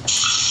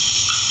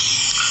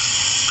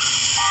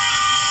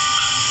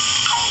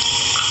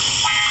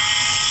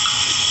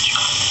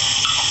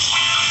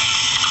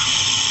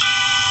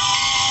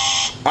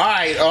 All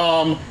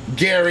right,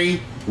 Gary,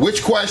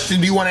 which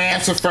question do you want to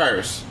answer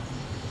first?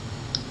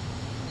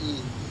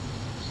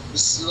 The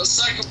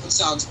second one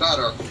sounds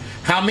better.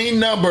 How many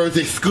numbers,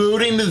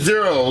 excluding the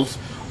zeros,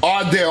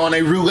 are there on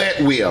a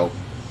roulette wheel?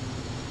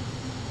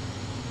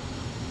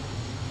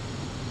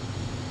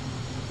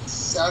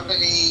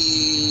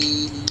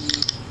 70.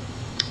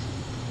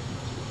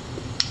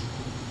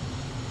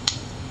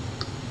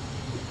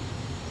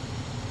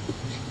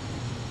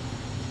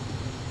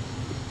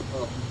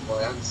 Oh boy,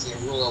 I haven't seen a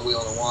roulette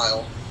wheel in a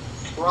while.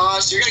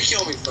 Ross, you're gonna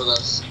kill me for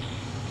this.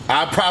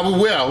 I probably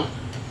will.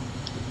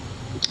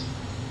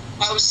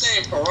 I was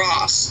saying for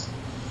Ross.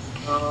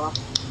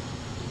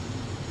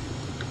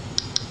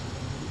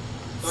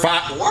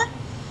 34?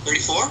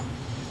 34?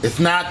 It's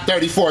not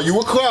 34. You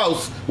were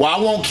close. Well, I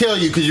won't kill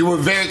you because you were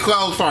very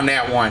close on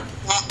that one.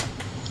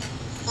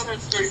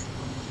 130.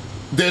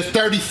 There's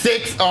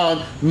 36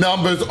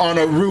 numbers on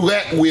a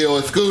roulette wheel,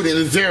 excluding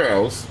the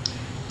zeros.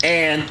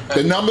 And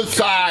the number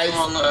size...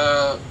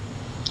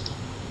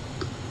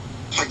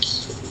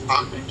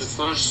 The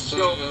first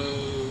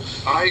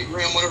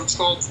diagram, whatever it's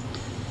called.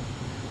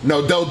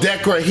 No,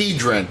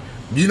 dodecahedron.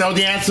 You know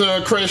the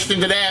answer,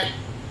 Krystian, to that?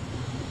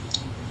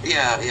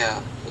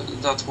 Yeah.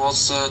 That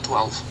was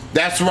 12.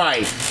 That's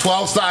right.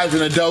 12 sides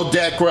in a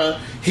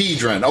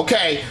dodecahedron.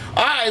 Okay.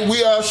 All right, we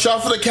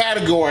shuffle the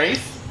categories.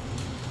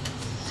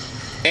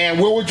 And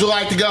where would you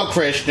like to go,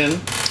 Krystian?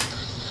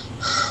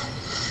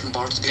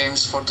 Board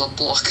games for the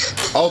block.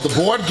 Oh, the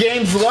board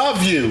games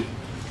love you.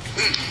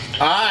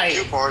 All right.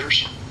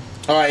 Two-parters.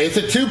 All right, it's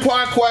a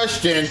two-part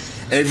question.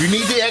 And if you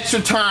need the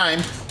extra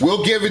time,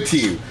 we'll give it to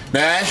you.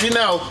 Now, as you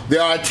know,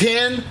 there are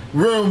 10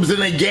 rooms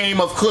in a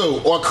game of Clue,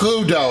 or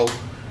Cluedo,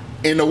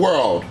 in the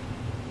world.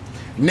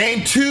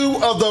 Name 2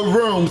 of the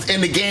rooms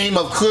in the game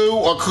of Clue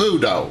or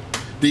Cluedo.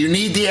 Do you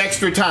need the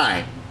extra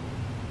time?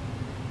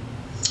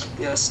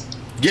 Yes.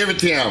 Give it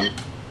to him.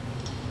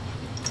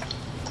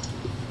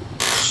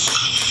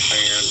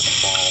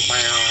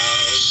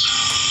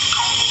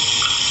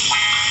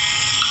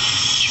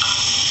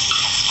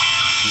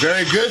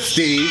 Very good,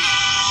 Steve.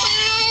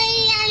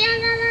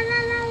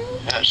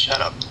 Yeah, shut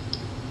up.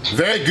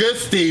 Very good,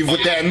 Steve,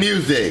 with that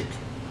music.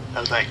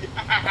 Oh, thank you.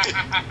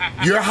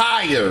 You're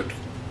hired.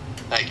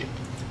 Thank you.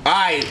 All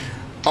right.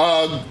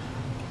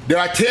 There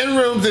are 10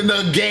 rooms in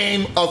the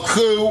game of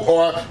Clue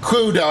or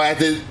Cluedo,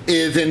 as it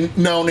is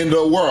known in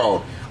the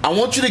world. I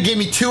want you to give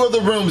me 2 of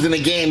the rooms in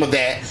the game of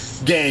that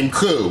game,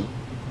 Clue.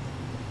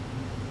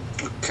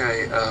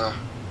 Okay,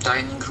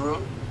 dining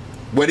room.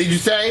 What did you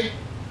say?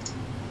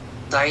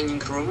 Dining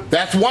room.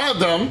 That's one of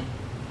them.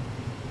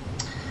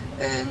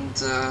 And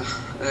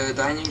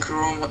dining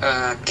room,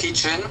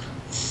 kitchen.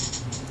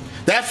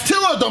 That's 2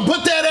 of them.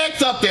 Put that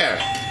X up there.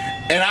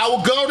 And I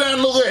will go down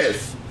the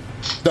list.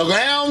 The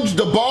lounge,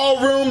 the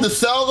ballroom, the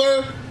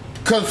cellar,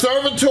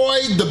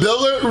 conservatory, the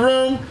billiard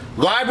room,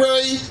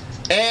 library,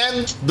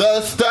 and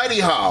the study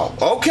hall.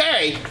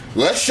 Okay,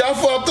 let's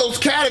shuffle up those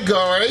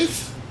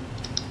categories.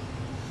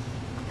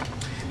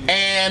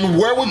 And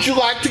where would you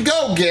like to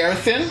go,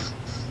 Garrison?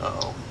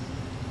 Uh-oh.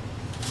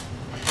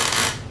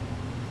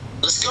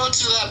 Let's go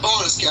to that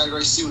bonus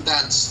category, see what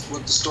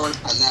the story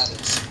behind that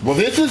is. Well,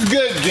 this is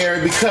good,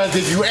 Gary, because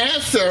if you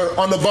answer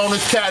on the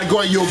bonus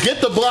category, you'll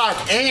get the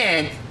block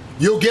and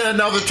you'll get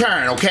another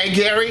turn. Okay,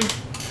 Gary?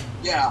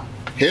 Yeah.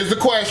 Here's the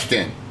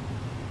question.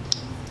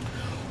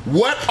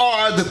 What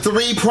are the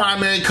 3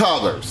 primary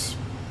colors?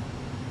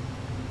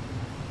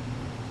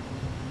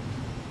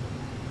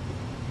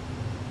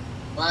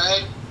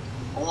 Red,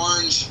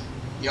 orange,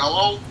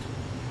 yellow.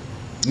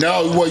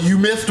 No, well, you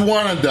missed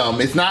one of them.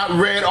 It's not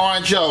red,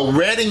 orange, yellow.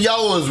 Red and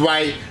yellow is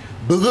right.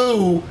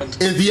 Blue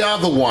is the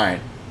other one.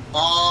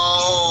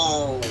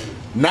 Oh.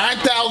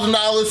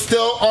 $9,000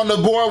 still on the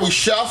board. We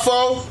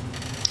shuffle.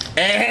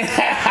 And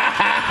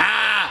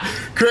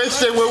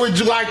Krystian, where would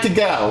you like to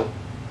go?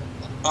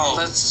 Oh,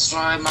 let's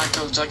try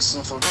Michael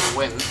Jackson for the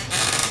win.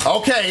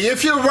 Okay,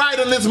 if you're right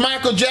on this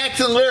Michael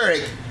Jackson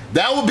lyric,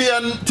 that will be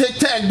a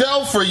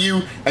tic-tac-dough for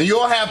you, and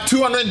you'll have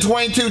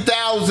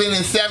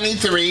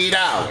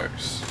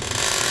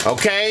 $222,073.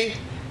 Okay?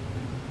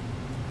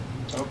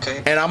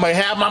 Okay. And I'm going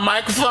to have my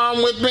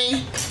microphone with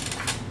me.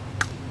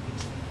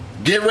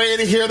 Get ready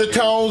to hear the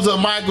tones of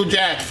Michael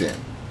Jackson.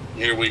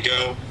 Here we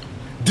go.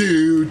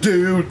 Do,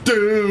 do,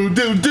 do,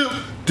 do, do.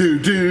 Do,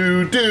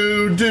 do,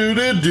 do, do,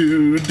 do,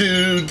 do, do,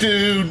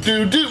 do,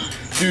 do, do.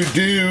 Do,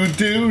 do,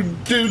 do,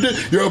 do, do.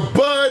 Your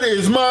butt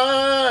is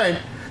mine.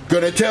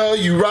 Gonna tell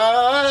you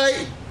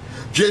right.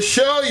 Just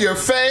show your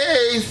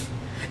face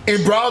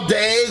in broad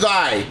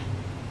daylight.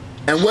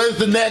 And where's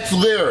the next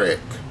lyric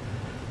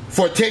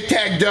for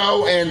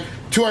Tic-Tac-Dough and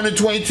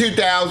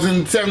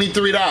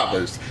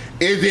 $222,073?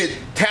 Is it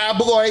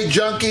Tabloid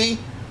Junkie,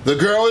 The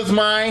Girl Is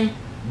Mine,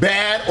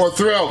 Bad, or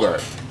Thriller?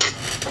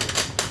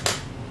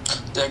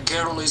 The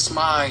girl is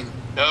mine.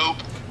 Nope.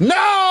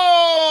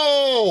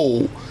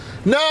 No!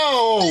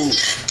 No!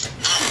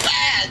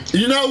 Bad.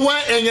 You know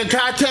what? And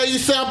can I tell you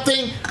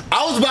something?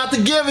 I was about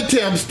to give it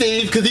to him,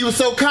 Steve, because he was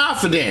so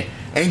confident.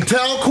 And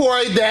tell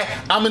Corey that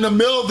I'm in the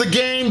middle of the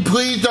game.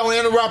 Please don't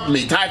interrupt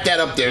me. Type that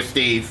up there,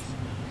 Steve.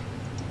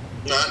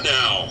 Not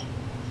now.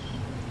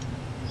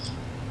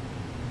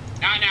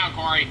 Not now,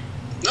 Corey.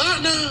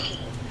 Not now.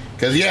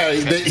 Because, yeah,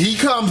 he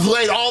comes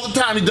late all the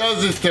time. He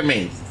does this to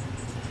me.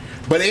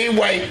 But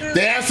anyway,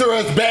 the answer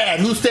is bad.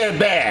 Who said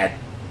bad?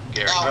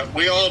 Gary.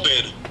 We all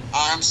did.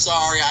 I'm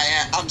sorry.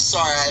 I'm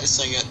sorry. I had to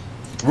sing it.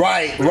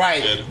 Right,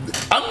 right.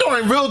 I'm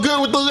doing real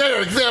good with the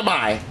lyrics, am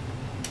I?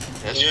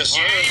 Yes,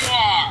 sir. Here you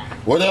are.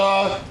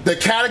 Well, the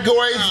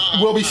categories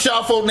will be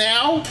shuffled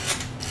now.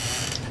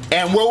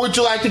 And where would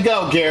you like to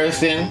go,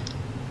 Garrison?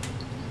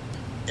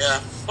 Yeah.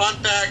 Fun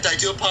fact, I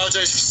do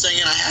apologize for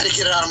singing. I had to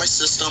get it out of my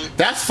system.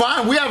 That's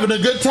fine. We're having a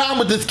good time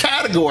with this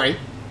category.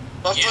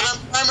 But for the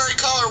primary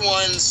color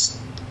ones,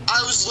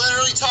 I was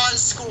literally taught in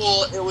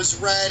school it was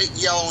red,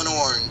 yellow, and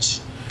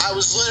orange. I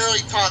was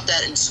literally taught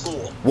that in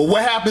school. Well,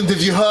 what happens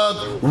if you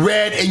hug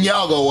red and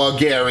yellow,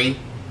 Gary?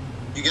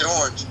 You get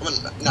orange.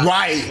 No.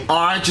 Right.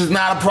 Orange is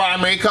not a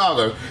primary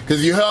color. Because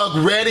if you hug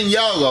red and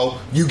yellow,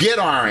 you get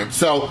orange.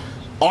 So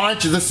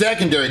orange is a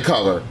secondary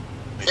color.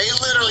 They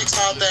literally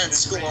taught that in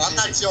school. I'm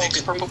not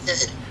joking. They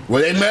did.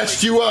 Well, they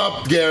messed you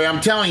up, Gary.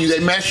 I'm telling you, they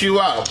messed you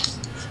up.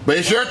 But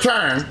it's your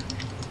turn.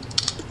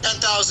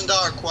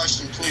 $10,000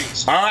 question,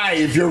 please. All right,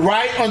 if you're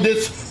right on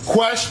this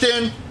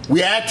question,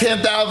 we add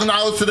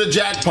 $10,000 to the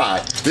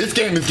jackpot. This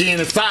game is getting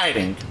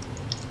exciting.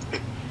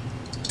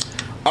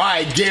 All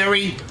right,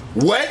 Gary,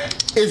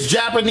 what is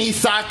Japanese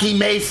sake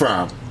made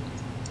from?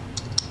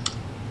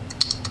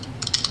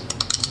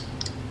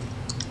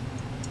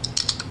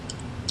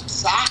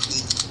 Sake.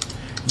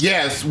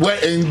 Yes,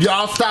 what? And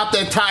y'all stop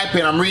that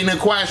typing. I'm reading a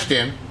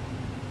question.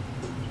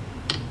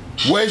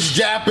 What's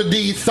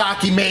Japanese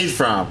sake made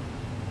from?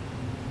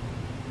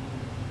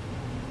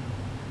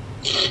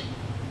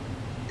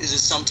 Is it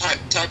some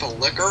type of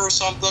liquor or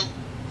something?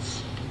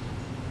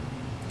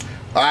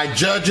 All right,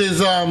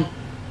 judges. What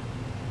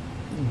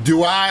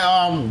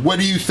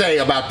do you say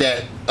about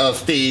that,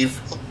 Steve?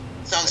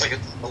 Sounds like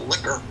it's a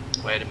liquor.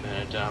 Wait a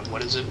minute.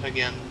 What is it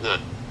again? The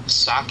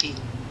sake?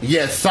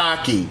 Yes,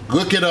 sake.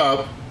 Look it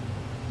up.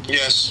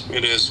 Yes,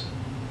 it is.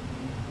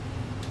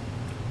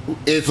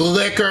 It's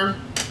liquor.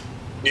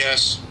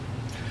 Yes.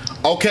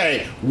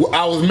 Okay,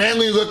 I was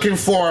mainly looking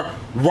for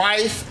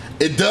rice.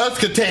 It does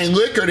contain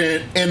liquor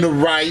in the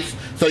rice.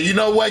 So you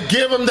know what?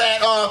 Give him that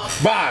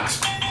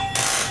box.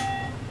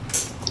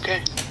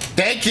 Okay.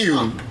 Thank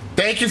you.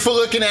 Thank you for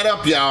looking that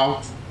up,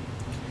 y'all.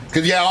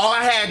 Because, yeah, all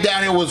I had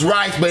down here was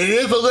rice, but it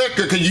is a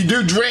liquor because you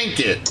do drink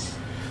it.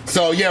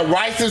 So, yeah,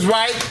 rice is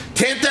right.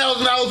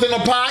 $10,000 in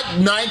the pot,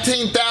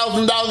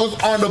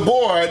 $19,000 on the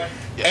board,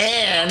 Yes.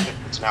 and...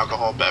 It's an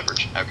alcohol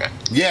beverage. Okay.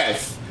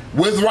 Yes,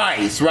 with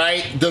rice,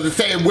 right? Does it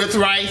say with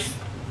rice?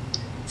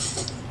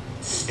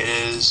 It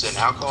is an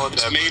alcoholic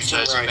It's beverage made from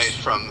that's rice. made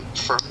from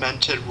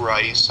fermented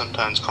rice,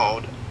 sometimes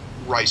called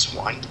rice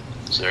wine.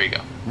 So there you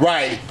go.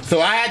 Right. So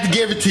I had to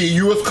give it to you.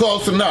 You was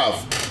close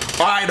enough.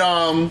 All right,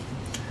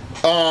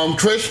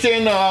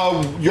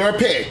 Krystian, your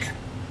pick.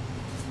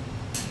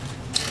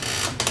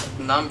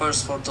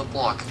 Numbers for the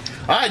block.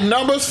 All right,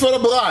 numbers for the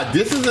block.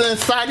 This is an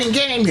exciting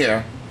game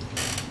here.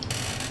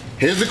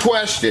 Here's the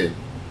question.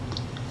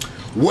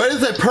 What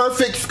is a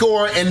perfect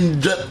score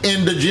in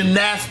the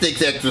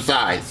gymnastics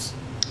exercise?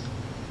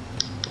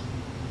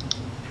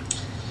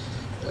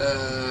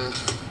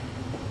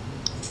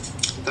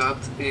 That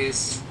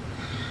is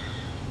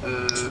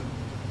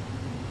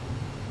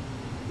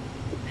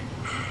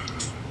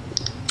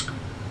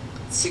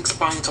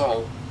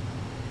 6.0.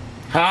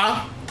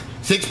 Huh?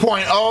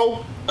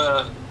 6.0?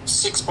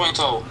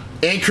 6.0.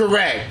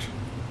 Incorrect.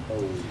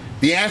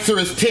 The answer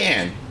is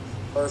 10.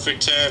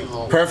 Perfect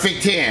 10.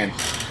 Perfect 10.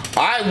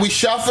 All right, we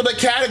shuffle the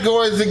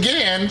categories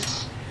again.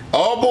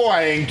 Oh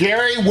boy, and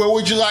Gary, where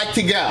would you like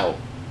to go?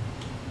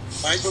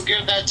 Might go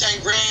give that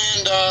 10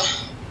 grand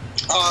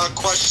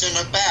question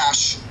a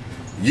bash.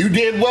 You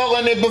did well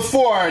in it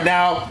before.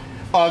 Now,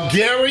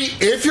 Gary,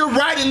 if you're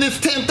right in this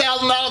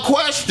 $10,000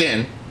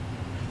 question,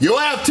 you'll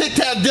have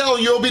Tic-Tac-Dough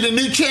and you'll be the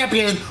new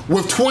champion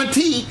with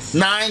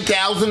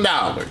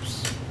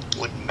 $29,000.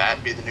 Would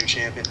Matt be the new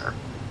champion? Or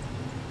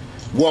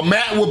Well,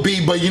 Matt would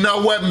be, but you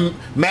know what?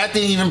 Matt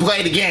didn't even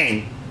play the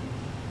game.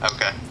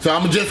 okay. So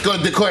I'm just going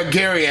to declare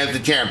Gary as the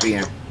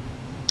champion.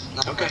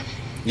 Okay.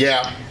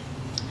 Yeah.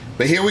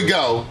 But here we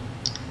go.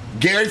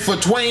 Gary, for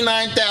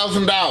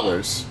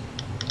 $29,000.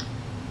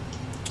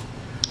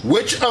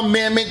 Which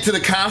amendment to the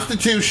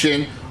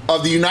Constitution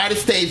of the United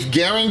States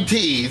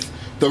guarantees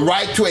the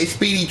right to a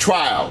speedy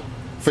trial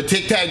for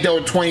Tic-Tac-Dough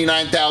at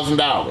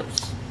 $29,000?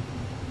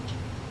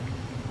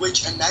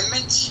 Which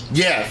amendment?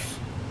 Yes.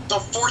 The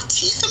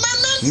 14th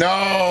Amendment?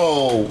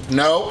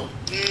 No.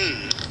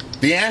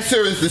 The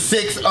answer is the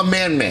 6th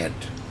Amendment.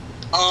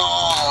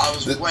 Oh, I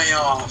was way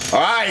off. All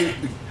right.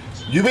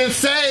 You've been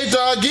saved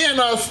again,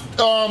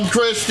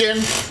 Krystian.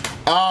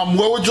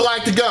 Where would you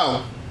like to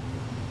go?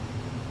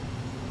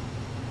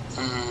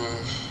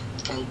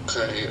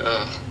 Okay.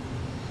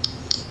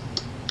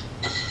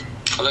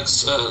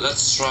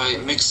 Let's try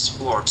mixed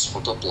words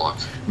for the block.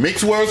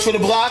 Mixed words for the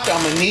block.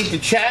 I'm going to need the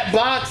chat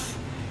box.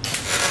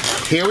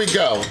 Here we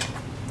go.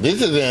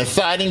 This is an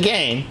exciting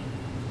game.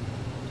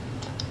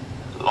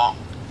 Long.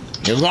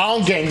 A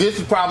long game. This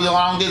is probably the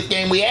longest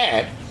game we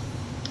had.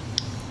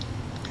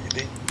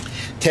 Maybe.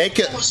 Take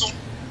What was on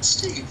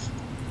Steve?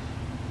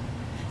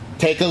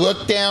 a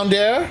look down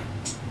there.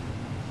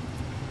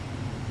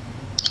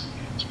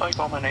 Spike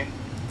on my name.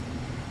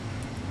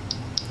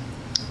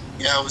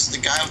 Yeah, it was the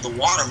guy with the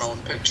watermelon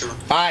picture. All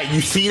right, you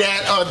see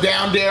that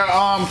down there,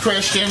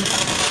 Krystian?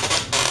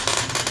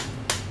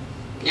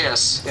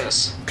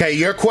 Yes. Okay,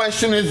 your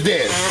question is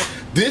this.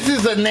 This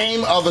is the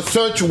name of a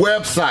search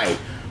website.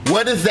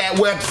 What is that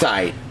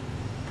website?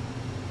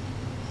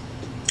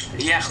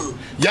 Yahoo.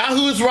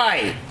 Yahoo is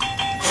right.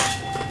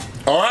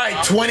 All right,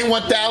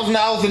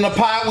 $21,000 in the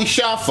pot. We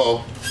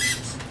shuffle.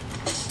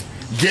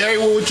 Gary,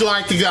 where would you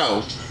like to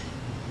go?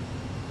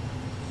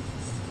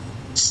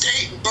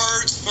 State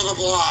birds for the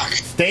block.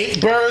 State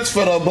birds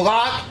for the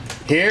block.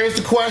 Here's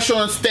the question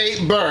on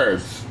state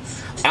birds.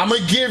 I'm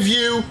gonna give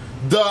you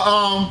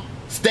the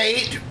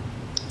state,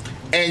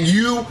 and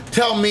you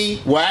tell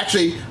me. Well,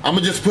 actually, I'm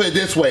gonna just put it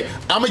this way.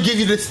 I'm gonna give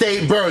you the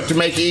state bird to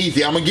make it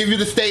easy. I'm gonna give you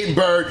the state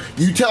bird.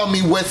 You tell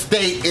me what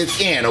state it's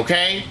in.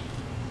 Okay?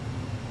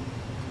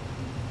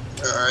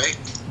 All right.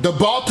 The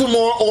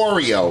Baltimore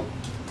Oreo.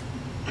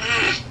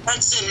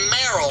 That's in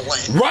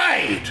Maryland.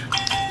 Right.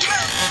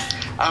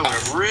 I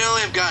would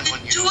really have gotten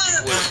when you would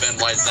have been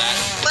like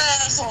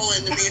that. Asshole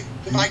into me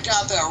if I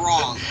got that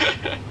wrong.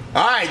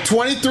 All right,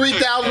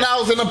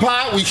 $23,000 in the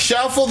pot. We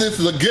shuffle. This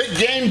is a good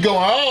game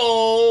going.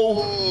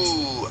 Oh.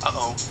 Ooh.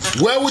 Uh-oh.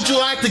 Where would you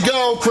like to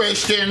go,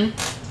 Krystian?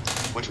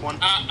 Which one?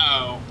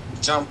 Uh-oh.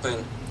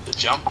 Jumping. The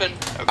jumping?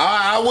 Okay.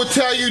 I will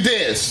tell you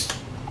this.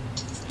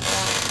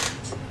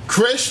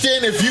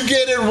 Krystian, if you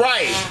get it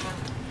right,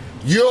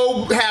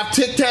 you'll have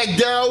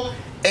Tic-Tac-Dough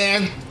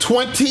and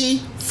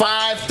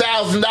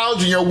 $25,000,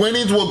 and your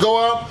winnings will go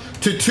up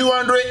to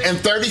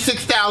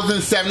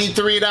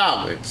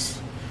 $236,073.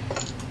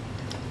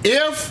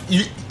 If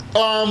you,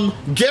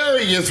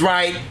 Gary is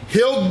right,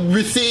 he'll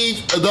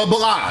receive the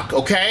block,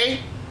 okay?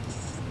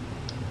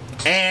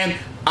 And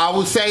I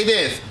will say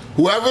this,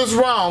 whoever's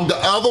wrong, the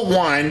other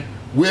one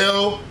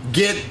will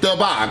get the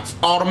box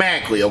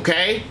automatically,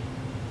 okay?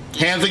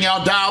 Hands on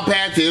y'all dial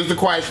pads, here's the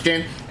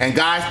question, and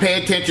guys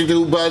pay attention to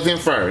who buzzed in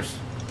first.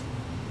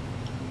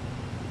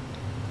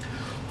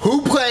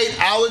 Who played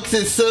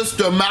Alex's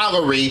sister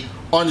Mallory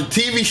on the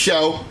TV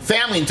show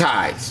Family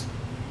Ties?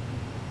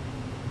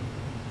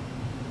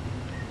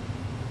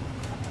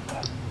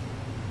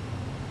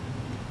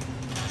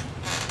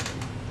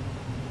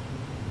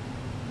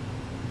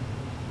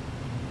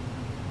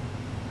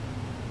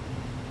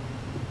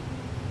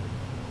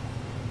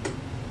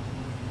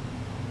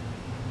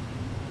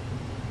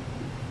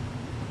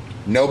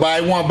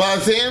 Nobody want to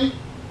buzz in?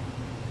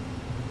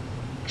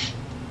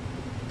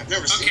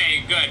 Never seen.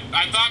 Okay, good.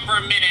 I thought for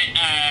a minute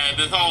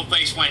the whole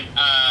place went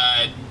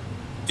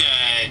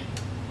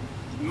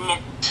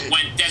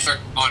desert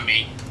on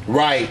me.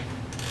 Right.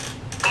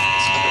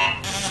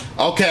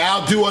 Okay,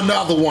 I'll do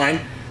another one.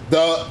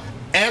 The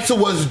answer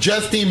was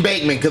Justine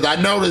Bateman, because I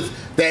noticed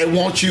that it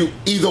wants you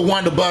either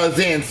one to buzz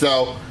in,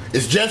 so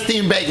it's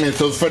Justine Bateman.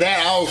 So for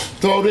that, I'll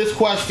throw this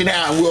question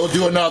out and we'll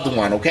do another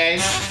one,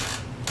 okay?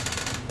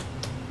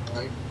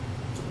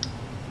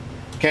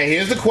 Okay,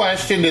 here's the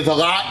question. There's a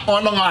lot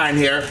on the line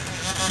here.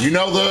 You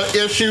know the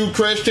issue,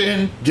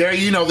 Krystian. Gary,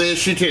 you know the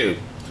issue too.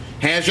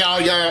 Hands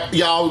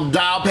y'all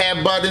dial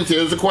pad buttons.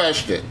 Here's the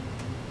question.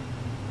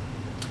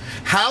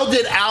 How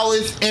did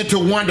Alice enter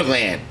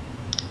Wonderland?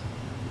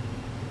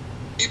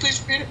 Can you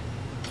please repeat it?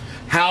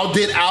 How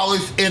did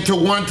Alice enter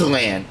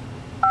Wonderland?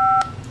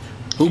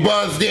 Who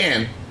buzzed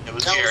in? It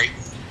was Gary.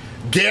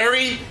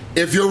 Gary,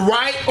 if you're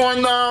right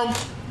on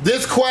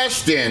this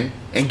question,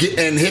 and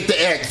hit the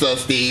X,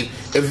 Steve.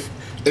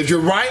 If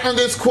you're right on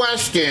this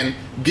question,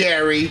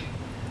 Gary,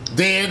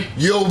 then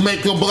you'll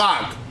make a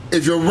block.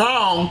 If you're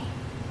wrong,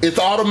 it's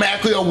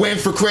automatically a win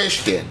for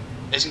Krystian.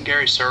 Isn't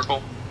Gary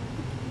Circle?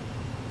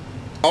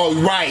 Oh,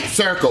 right,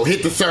 circle.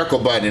 Hit the circle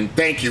button.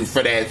 Thank you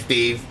for that,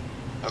 Steve.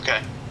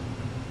 Okay.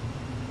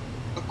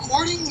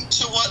 According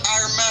to what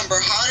I remember,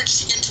 how did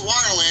she get into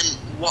Wonderland?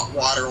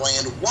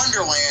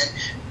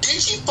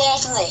 Didn't she fall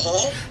through a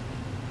hole?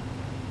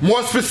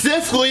 More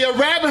specifically, a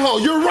rabbit hole.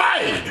 You're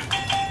right.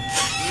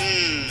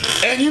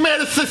 And you made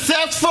a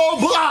successful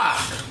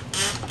block.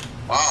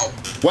 Wow.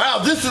 Wow,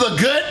 this is a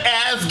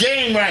good-ass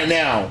game right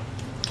now.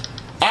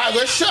 All right,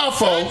 let's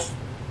shuffle. I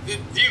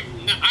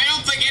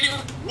don't think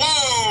anyone...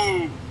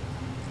 Whoa!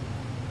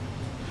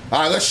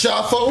 All right, let's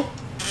shuffle.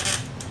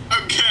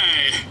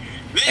 Okay.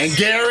 And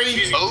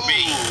Gary,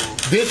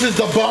 this is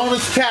the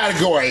bonus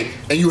category,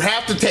 and you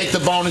have to take the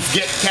bonus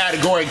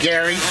category,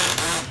 Gary.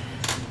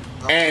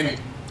 And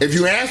if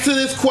you answer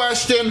this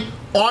question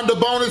on the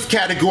bonus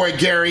category,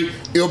 Gary,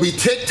 it'll be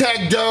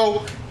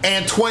Tic-Tac-Dough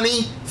and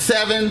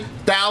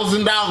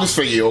 $27,000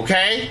 for you,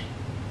 okay?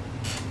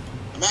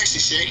 I'm actually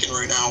shaking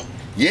right now.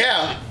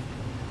 Yeah.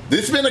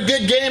 This has been a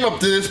good game up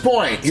to this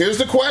point. Here's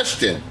the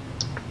question.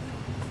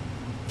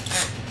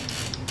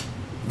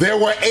 There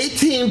were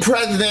 18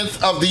 presidents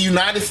of the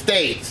United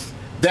States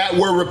that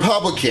were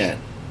Republican.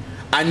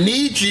 I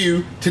need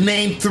you to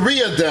name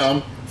 3 of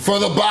them for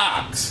the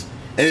box.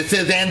 And it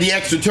says, and the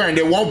extra turn.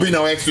 There won't be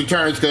no extra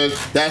turns because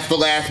that's the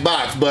last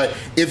box. But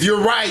if you're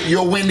right,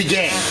 you'll win the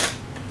game.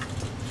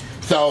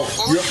 So,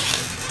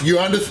 you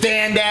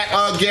understand that,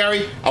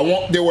 Gary?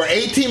 There were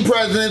 18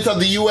 presidents of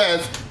the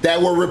U.S. that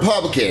were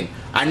Republican.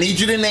 I need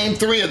you to name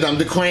 3 of them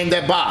to claim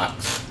that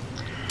box.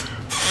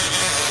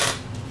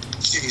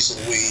 Jeez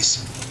Louise.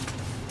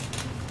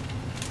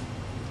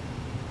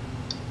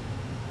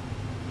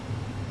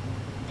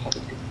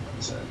 Republican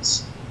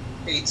presidents.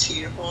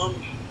 18 of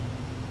them.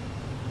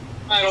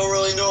 I don't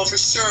really know for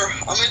sure.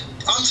 I'm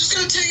just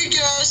gonna take a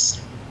guess.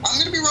 I'm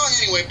gonna be wrong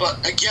anyway, but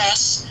a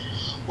guess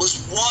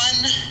was 1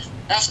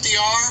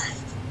 FDR.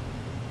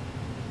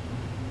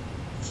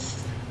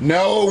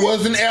 No, it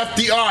wasn't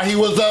FDR. He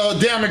was a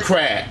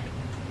Democrat.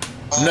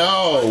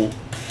 No,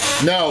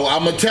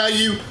 I'm gonna tell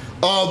you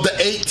of the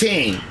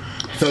 18.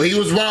 So he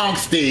was wrong,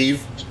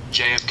 Steve.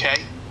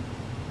 JFK?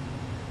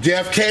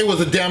 JFK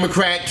was a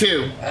Democrat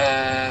too.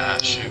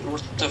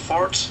 The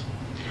Ford?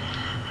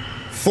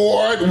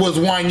 Ford was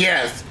one,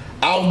 yes.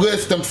 I'll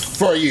list them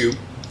for you.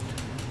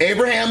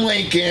 Abraham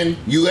Lincoln,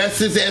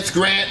 Ulysses S.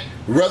 Grant,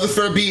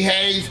 Rutherford B.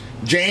 Hayes,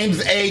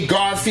 James A.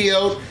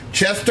 Garfield,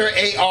 Chester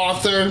A.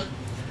 Arthur,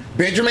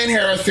 Benjamin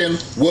Harrison,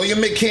 William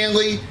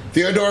McKinley,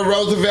 Theodore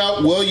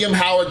Roosevelt, William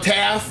Howard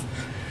Taft,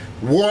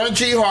 Warren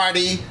G.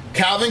 Harding,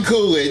 Calvin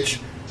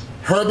Coolidge,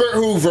 Herbert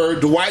Hoover,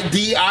 Dwight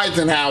D.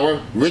 Eisenhower,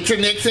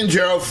 Richard Nixon,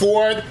 Gerald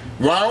Ford,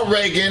 Ronald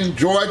Reagan,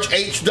 George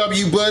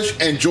H.W. Bush,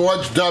 and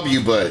George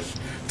W. Bush.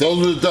 Those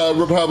were the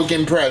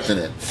Republican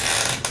presidents.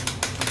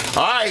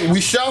 All right, we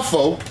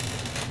shuffle.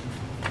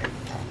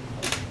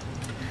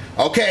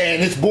 Okay,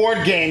 and it's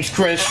board games,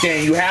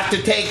 Krystian. You have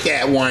to take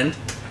that one.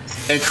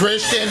 And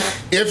Krystian,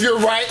 if you're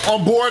right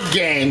on board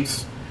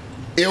games,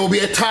 it will be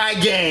a tie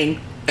game,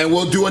 and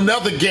we'll do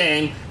another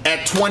game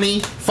at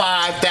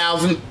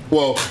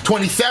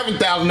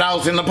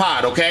 $27,000 in the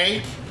pot,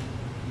 okay?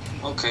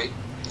 Okay.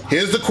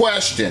 Here's the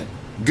question.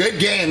 Good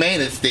game,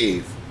 ain't it,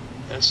 Steve?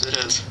 Yes, it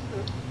is.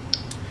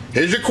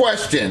 Here's your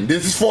question.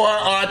 This is for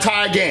our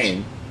tie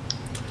game.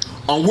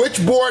 On which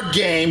board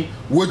game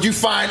would you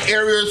find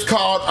areas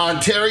called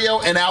Ontario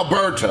and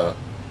Alberta?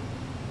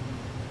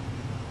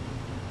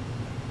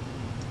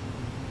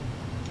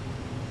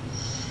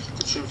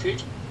 Could you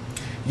repeat?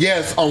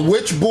 Yes, on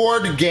which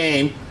board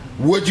game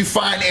would you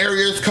find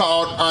areas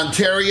called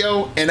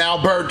Ontario and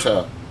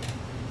Alberta?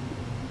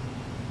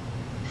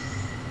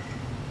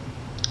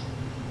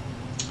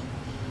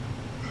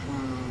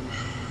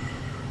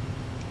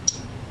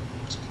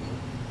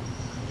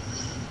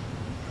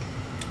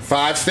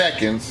 Five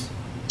seconds.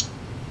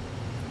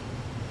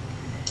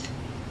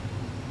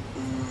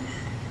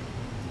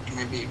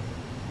 Maybe.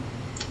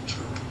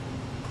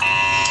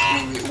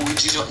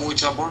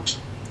 Ouija board.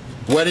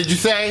 What did you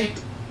say?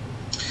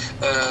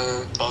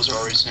 Buzzer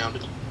already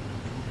sounded.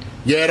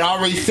 Yeah, it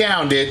already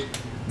sounded.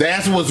 The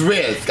answer was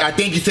Risk. I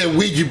think you said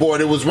Ouija board.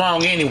 It was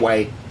wrong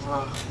anyway.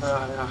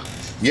 Yeah.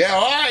 Yeah,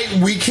 all right.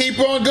 We keep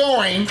on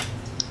going.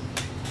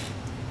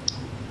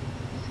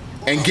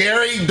 And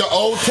Gary, the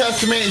Old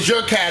Testament is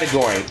your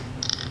category.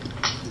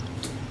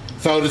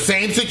 So the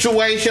same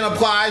situation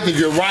applies. If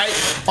you're right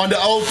on the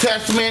Old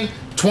Testament,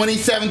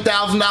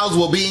 $27,000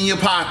 will be in your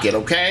pocket,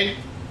 okay?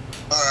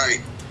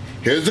 Alright.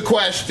 Here's the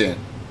question.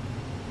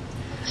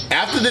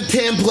 After the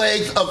 10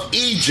 plagues of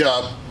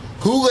Egypt,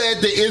 who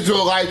led the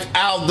Israelites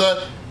out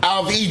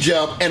of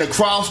Egypt and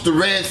across the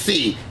Red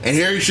Sea? And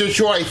here's your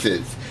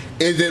choices.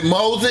 Is it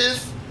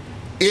Moses,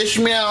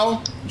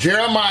 Ishmael,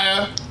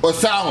 Jeremiah, or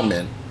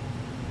Solomon?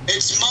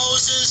 It's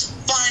Moses.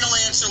 Final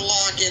answer,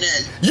 lock it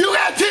in. You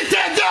got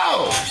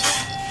Tic-Tac-Dough!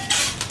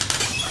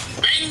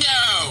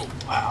 Bingo!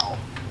 Wow.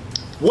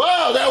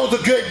 Wow, that was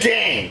a good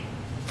game.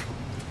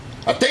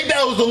 I think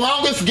that was the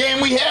longest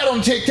game we had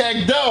on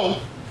Tic-Tac-Dough.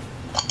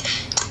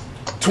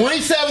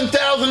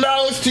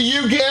 $27,000 to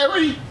you,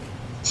 Gary.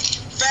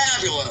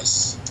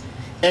 Fabulous.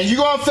 And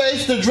you're going to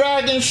face the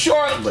dragon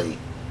shortly.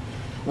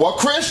 Well,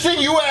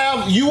 Krystian, you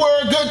were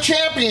a good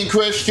champion,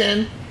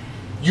 Krystian.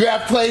 You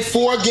have played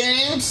 4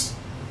 games.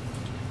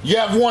 You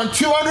have won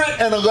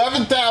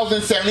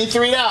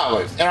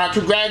 $211,073. And our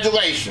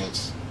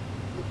congratulations.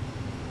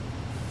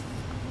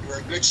 You're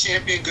a good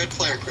champion, good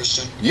player,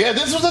 Krystian. Yeah,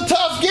 this was a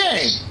tough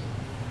game.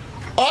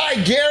 All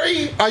right,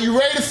 Gary, are you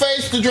ready to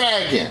face the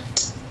dragon?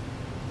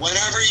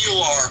 Whenever you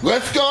are.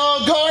 Let's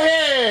go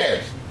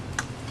ahead.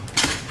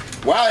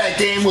 Wow, that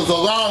game was a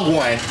long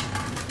one.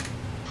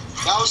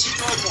 That was a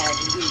good one,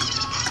 indeed.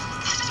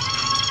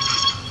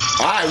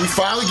 All right, we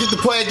finally get to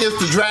play against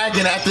the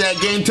dragon after that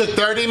game took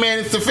 30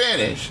 minutes to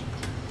finish.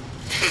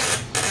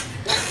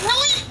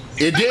 Really?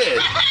 It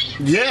did.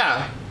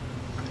 Yeah.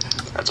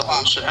 That's a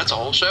whole show. That's a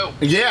whole show.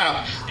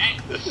 Yeah.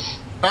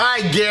 All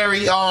right,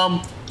 Gary.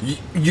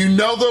 You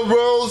know the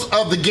rules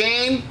of the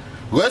game.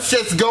 Let's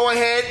just go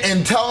ahead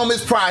and tell them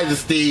his prizes,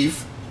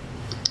 Steve.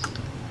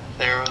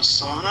 There's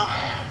sauna,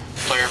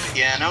 player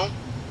piano,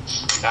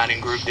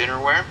 dining group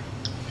dinnerware,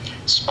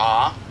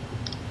 spa,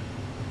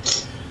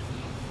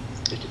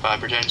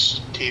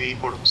 55-inch TV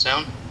portable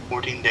sound,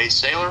 14-day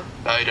sailor,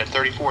 valued at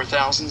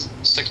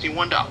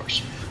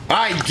 $34,061. All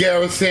right,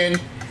 Garrison.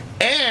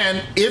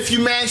 And if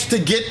you manage to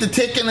get the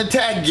tick and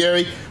attack,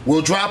 Gary,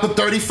 we'll drop a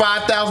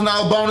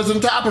 $35,000 bonus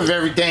on top of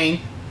everything.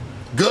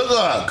 Good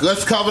luck.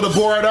 Let's cover the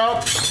board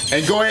up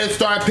and go ahead and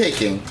start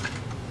picking.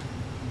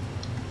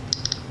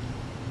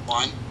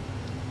 1.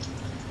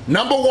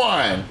 Number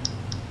 1.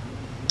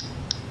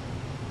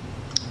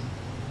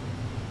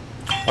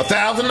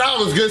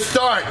 $1,000, good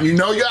start. You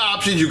know your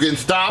options. You can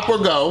stop or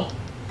go.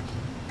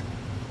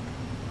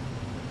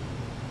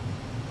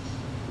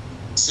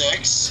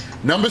 6.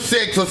 Number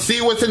 6. Let's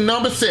see what's in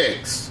number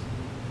 6.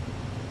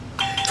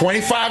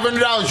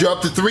 $2,500. You're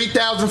up to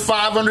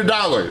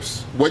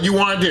 $3,500. What do you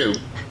want to do?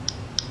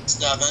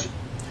 7.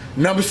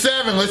 Number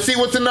 7. Let's see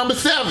what's in number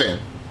 7.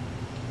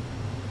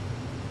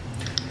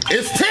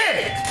 It's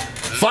Tick.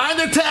 Find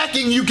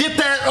attacking. You get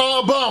that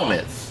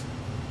bonus.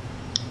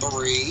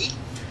 3.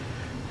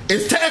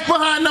 It's Tack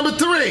behind number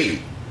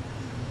 3.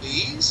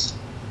 Please.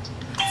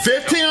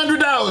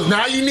 $1,500.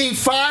 Now you need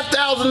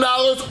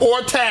 $5,000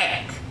 or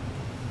Tack.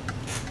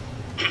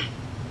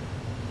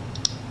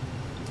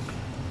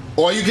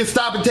 Or you can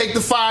stop and take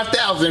the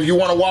 $5,000 if you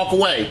want to walk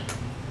away.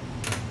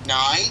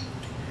 9.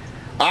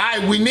 All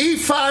right, we need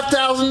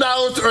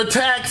 $5,000 or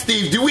Tack,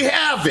 Steve. Do we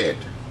have it?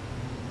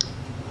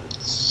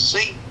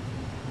 See?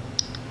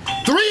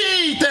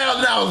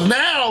 $3,000.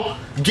 Now,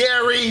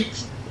 Gary,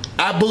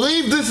 I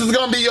believe this is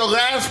going to be your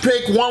last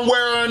pick one way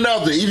or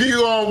another. Either you're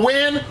going to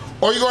win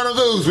or you're going to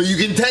lose. But you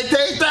can take the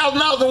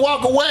 $8,000 and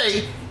walk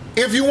away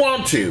if you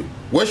want to.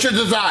 What's your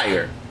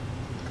desire?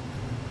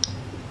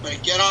 I'm gonna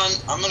get on.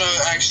 I'm gonna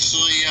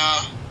actually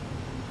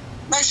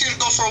gonna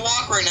go for a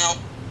walk right now.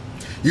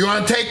 You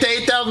want to take the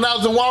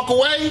 $8,000 and walk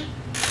away?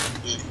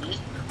 Mm-hmm.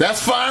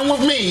 That's fine with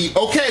me.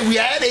 Okay, we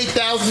add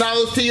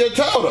 $8,000 to your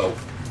total.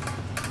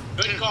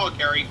 Good call,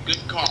 Gary.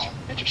 Good call.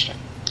 Interesting.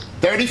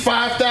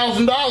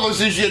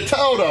 $35,000 is your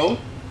total.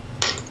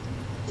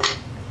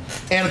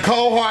 And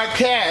cold hard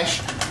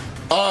cash.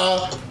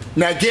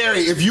 Now,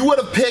 Gary, if you would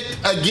have picked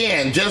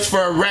again, just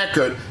for a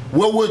record,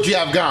 where would you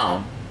have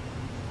gone?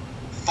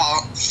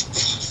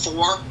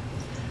 4.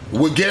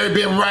 Would Gary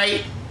been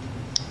right?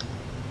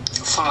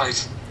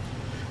 5.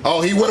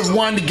 Oh, he would have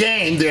won the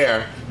game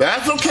there.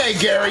 That's okay,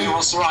 Gary. I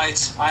was right.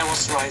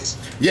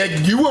 Yeah,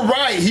 you were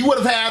right. He would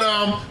have had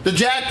the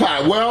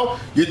jackpot. Well,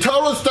 your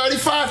total is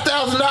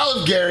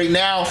 $35,000, Gary.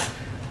 Now,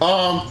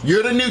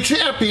 you're the new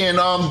champion.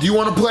 Do you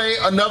want to play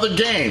another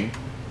game?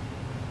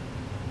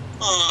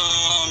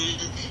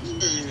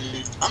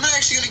 I'm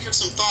actually gonna give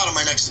some thought on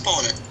my next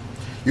opponent.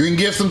 You can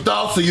give some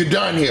thought, so you're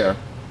done here.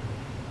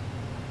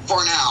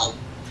 For now.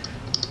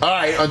 All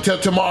right, until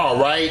tomorrow,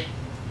 right?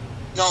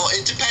 No,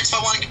 it depends if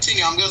I want to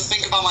continue. I'm gonna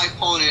think about my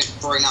opponent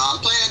for now. I'm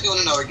planning on doing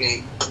another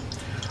game.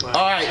 Well,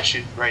 All right.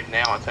 Shoot right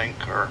now, I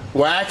think. Or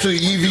Well, actually,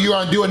 either you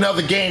want to do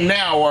another game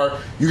now, or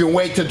you can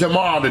wait till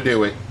tomorrow to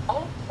do it.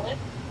 Alright,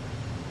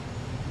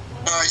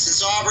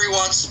 since Aubrey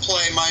wants to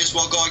play, might as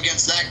well go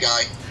against that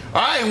guy.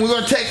 All right, and we're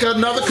going to take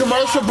another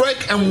commercial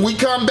break, and when we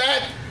come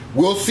back,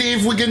 we'll see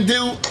if we can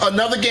do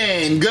another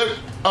game. Good.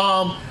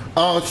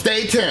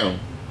 Stay tuned.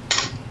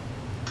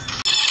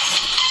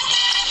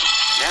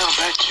 now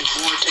back to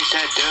more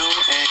Tic-Tac-Dough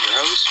and your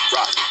host,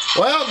 Rodney.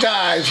 Well,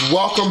 guys,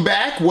 welcome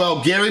back.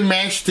 Well, Gary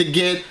managed to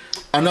get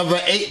another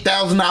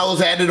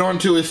 $8,000 added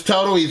onto his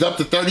total. He's up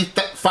to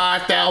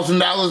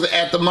 $35,000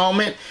 at the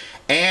moment.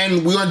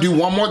 And we're going to do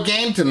one more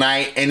game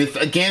tonight, and it's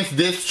against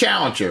this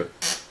challenger.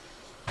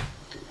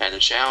 And the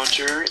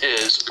challenger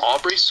is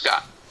Aubrey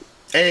Scott.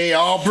 Hey,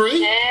 Aubrey.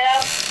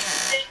 Yeah.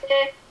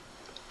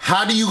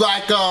 How do you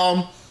like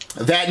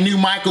that new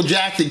Michael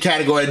Jackson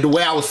category, the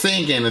way I was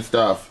singing and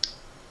stuff?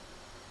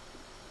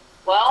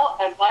 Well,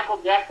 as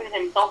Michael Jackson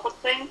himself would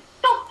sing,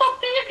 don't stop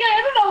till you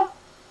get enough.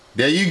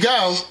 There you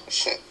go.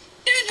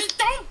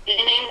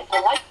 Meaning,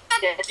 I like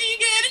it.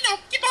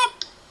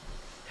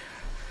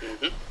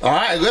 All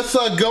right, let's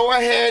go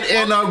ahead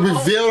and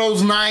reveal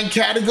those 9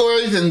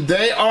 categories, and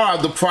they are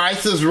The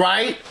Price is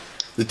Right,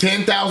 the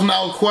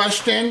 $10,000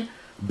 question,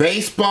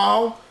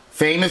 baseball,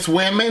 famous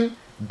women,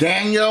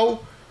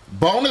 Daniel,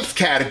 bonus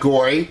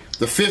category,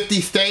 the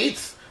 50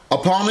 states,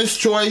 opponent's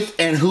choice,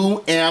 and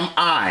who am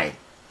I?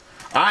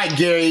 All right,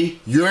 Gary,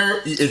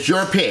 it's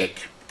your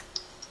pick.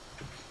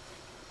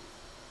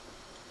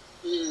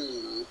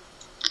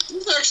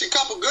 There's actually a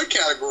couple good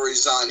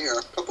categories on here.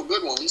 A couple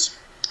good ones.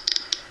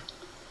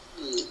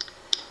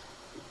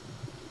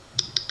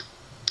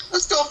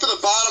 Let's go for the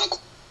bottom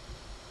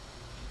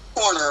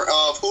corner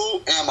of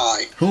who am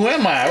I? Who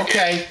am I?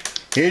 Okay.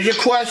 Here's your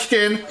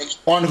question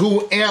on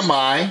who am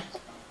I.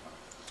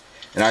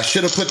 And I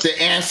should have put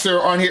the answer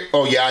on here.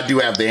 Oh, yeah, I do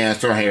have the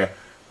answer on here.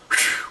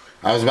 Whew.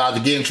 I was about to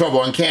get in trouble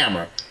on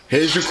camera.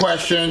 Here's your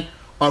question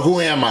on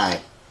who am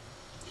I.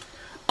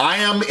 I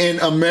am an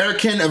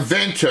American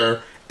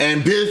inventor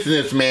and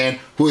businessman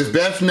who is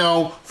best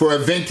known for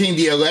inventing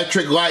the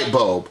electric light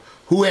bulb.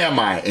 Who am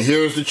I? And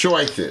here's the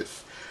choices.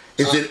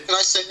 Can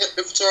I say it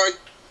if it's alright?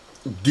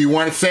 Do you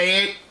want to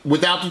say it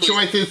without the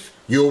choices?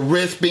 You'll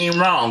risk being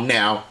wrong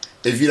now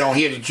if you don't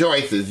hear the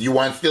choices. You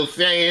want to still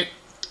say it?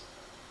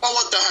 Oh,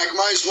 what the heck?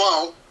 Might as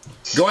well.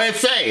 Go ahead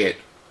and say it.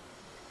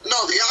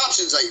 No, the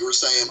options that you were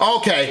saying.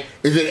 Okay.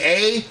 Is it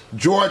A,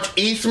 George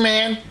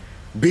Eastman,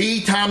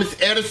 B, Thomas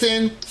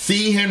Edison,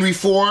 C, Henry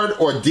Ford,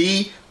 or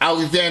D,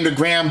 Alexander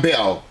Graham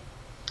Bell?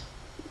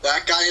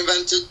 That guy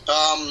invented,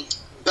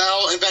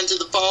 Bell invented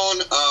the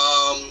phone.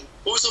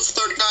 Who was the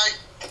third guy?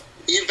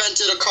 He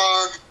invented a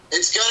car.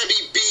 It's gonna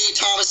be B,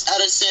 Thomas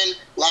Edison.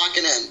 Lock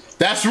it in.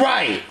 That's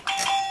right.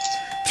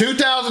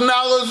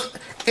 $2,000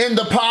 in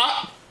the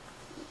pot.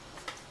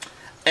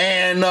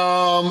 And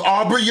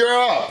Aubrey, you're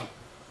up.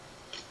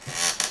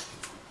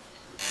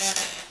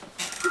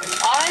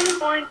 I'm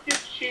going to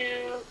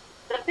choose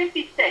the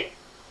 50 states.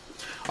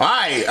 All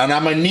right, and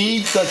I'm going to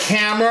need the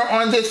camera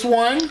on this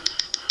one.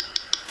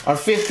 Our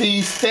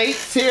 50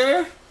 states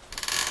here.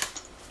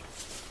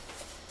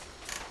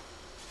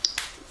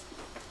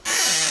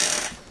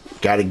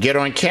 Got to get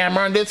on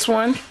camera on this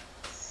one.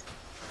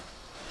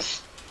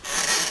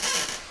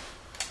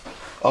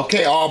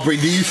 Okay, Aubrey,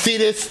 do you see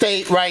this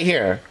state right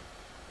here?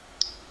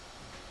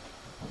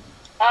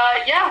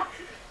 Yeah.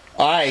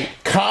 All right,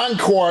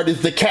 Concord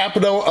is the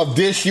capital of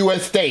this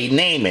U.S. state.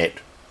 Name it.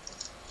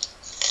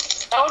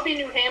 That would be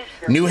New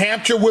Hampshire. New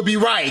Hampshire would be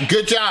right.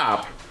 Good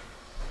job.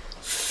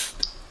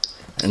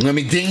 And let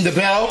me ding the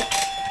bell,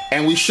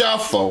 and we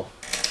shuffle.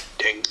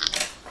 Ding.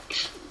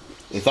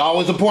 It's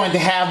always important to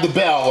have the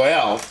bell, or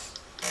else.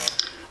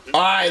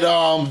 All right,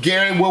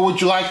 Gary, where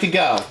would you like to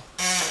go?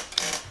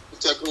 Let's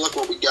take a look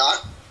what we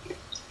got.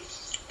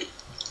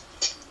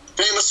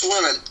 Famous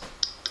women.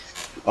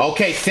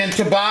 Okay,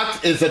 center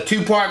box is a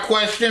 2-part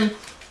question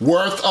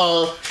worth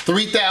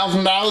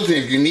 $3,000.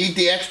 If you need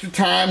the extra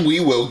time, we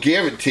will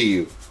give it to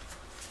you.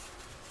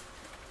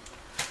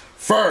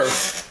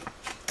 First,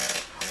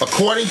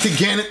 according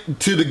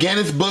to the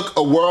Guinness Book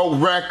of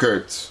World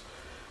Records,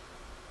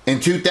 in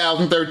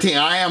 2013,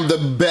 I am the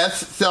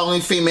best-selling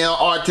female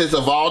artist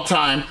of all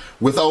time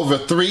with over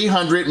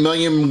 300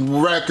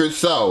 million records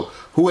sold.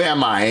 Who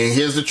am I? And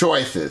here's the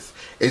choices.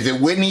 Is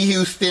it Whitney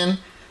Houston,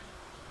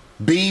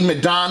 B,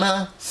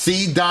 Madonna,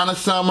 C, Donna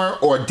Summer,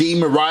 or D,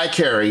 Mariah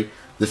Carey?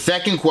 The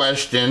second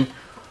question,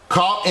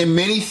 caught in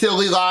many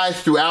silly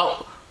lies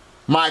throughout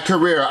my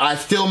career, I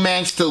still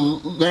managed to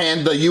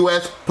land the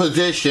U.S.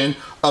 position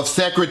of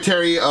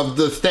Secretary of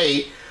the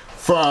State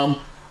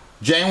from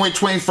January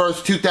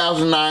 21st,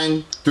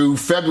 2009 through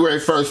February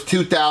 1st,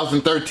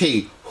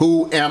 2013.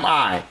 Who am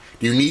I?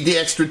 Do you need the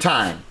extra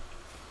time?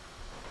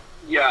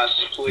 Yes,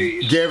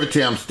 please. Give it to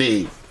him,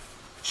 Steve.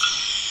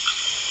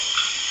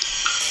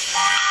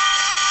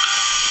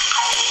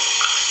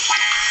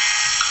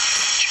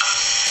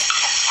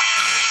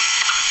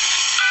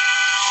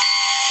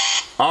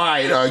 All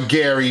right,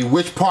 Gary,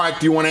 which part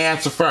do you want to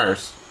answer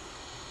first?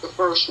 The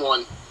first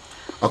one.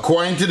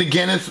 According to the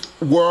Guinness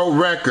World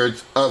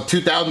Records of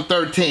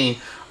 2013,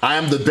 I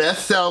am the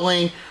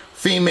best-selling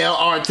female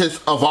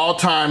artist of all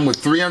time with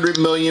 300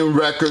 million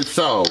records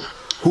sold.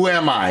 Who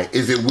am I?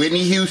 Is it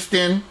Whitney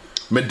Houston,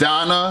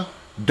 Madonna,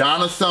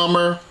 Donna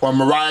Summer, or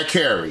Mariah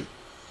Carey?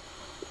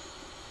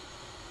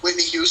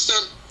 Whitney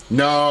Houston?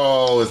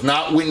 No, it's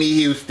not Whitney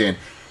Houston.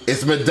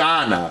 It's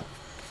Madonna.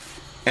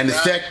 And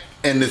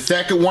the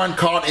second one,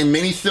 called In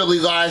Many Silly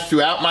Lies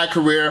Throughout My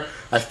Career,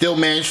 I still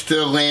managed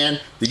to land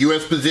the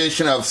U.S.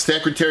 position of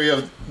Secretary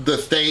of the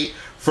State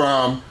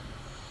from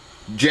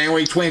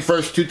January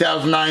 21st,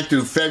 2009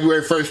 through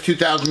February 1st,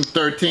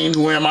 2013.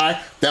 Who am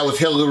I? That was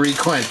Hillary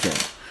Clinton.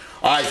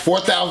 All right,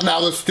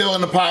 $4,000 still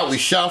in the pot. We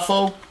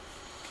shuffle.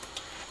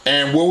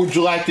 And where would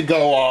you like to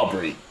go,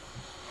 Aubrey?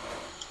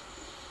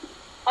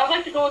 I'd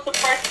like to go with The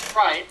Price is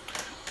Right.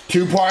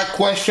 Two-part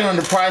question on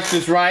The Price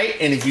is Right.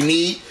 And if you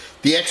need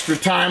the extra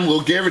time,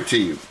 we'll give it to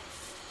you.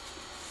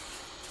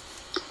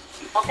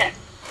 Okay.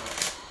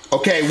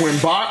 Okay, when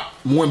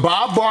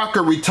Bob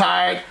Barker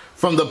retired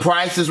from The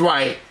Price is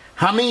Right,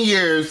 how many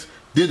years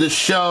did the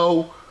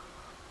show,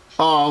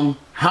 how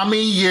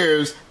many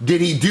years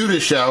did he do the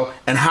show,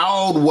 and how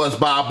old was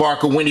Bob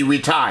Barker when he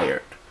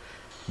retired?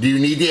 Do you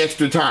need the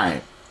extra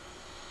time?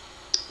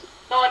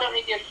 No, I don't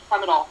need the extra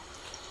time at all.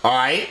 All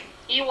right.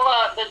 He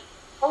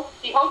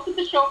hosted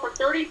the show for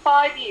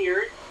 35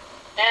 years,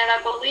 and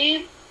I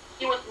believe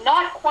he was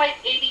not quite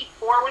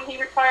 84 when he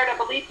retired. I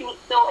believe he was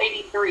still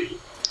 83.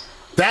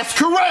 That's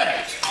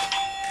correct.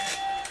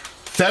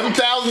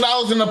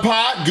 $7,000 in the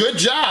pot. Good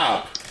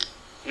job.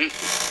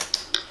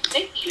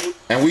 Thank you.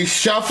 And we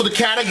shuffle the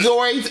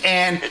categories.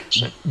 And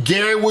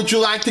Gary, would you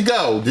like to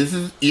go? This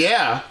is,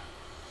 yeah.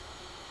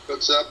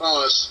 What's that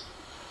bonus?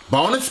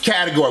 Bonus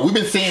category. We've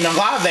been seeing a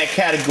lot of that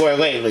category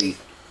lately.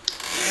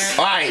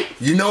 All right,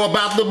 you know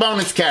about the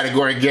bonus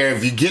category, Gary.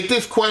 If you get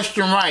this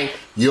question right,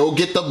 you'll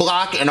get the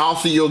block, and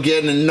also you'll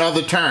get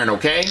another turn,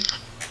 okay?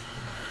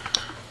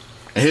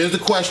 And here's the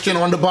question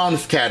on the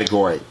bonus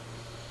category.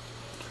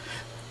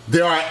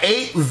 There are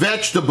 8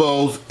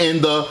 vegetables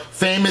in the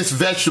famous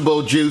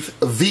vegetable juice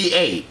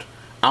V8.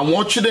 I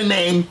want you to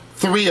name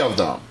 3 of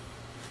them.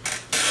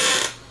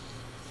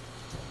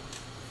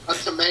 A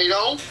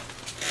tomato?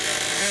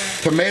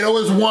 Tomato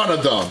is one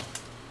of them.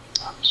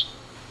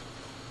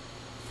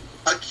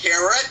 A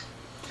carrot?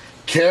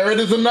 Carrot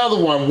is another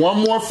one.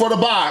 One more for the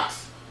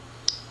box.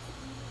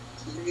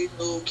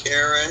 Tomato,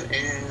 carrot,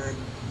 and...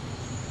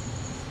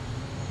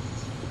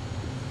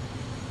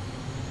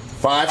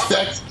 5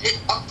 seconds.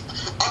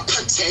 A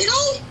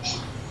potato?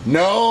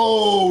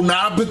 No,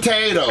 not a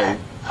potato.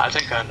 I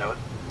think I know it.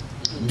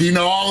 Do you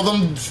know all of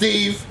them,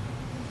 Steve?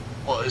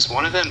 Well, is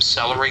one of them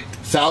celery?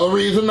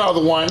 Celery is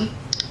another one.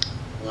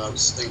 I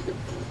was thinking...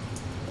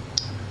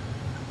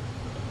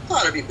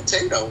 Thought it'd be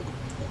potato.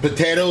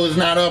 Potato is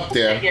not up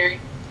there. Hey, Gary.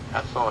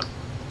 I thought.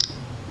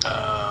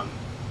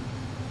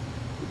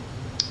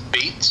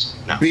 Beets?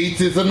 No.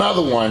 Beets is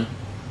another one.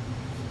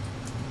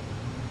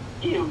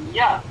 Ew,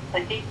 yeah. I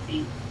hate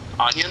beets.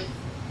 Onion?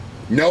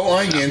 No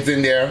onions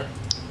in there.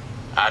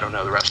 I don't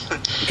know the rest.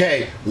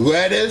 Okay,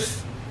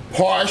 lettuce,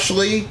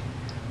 parsley,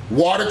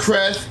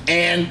 watercress,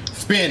 and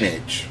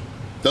spinach.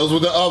 Those were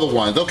the other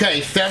ones. Okay,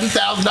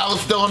 $7,000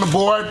 still on the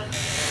board.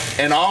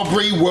 And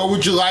Aubrey, where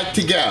would you like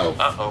to go?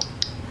 Uh-oh.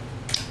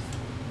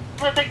 I'm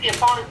going to take the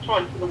opponent's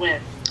choice for the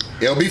win.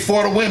 It'll be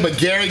for the win, but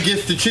Gary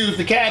gets to choose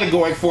the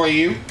category for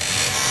you.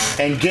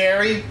 And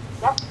Gary,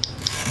 Yep.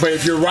 but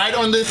if you're right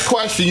on this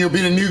question, you'll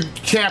be the new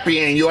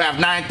champion and you'll have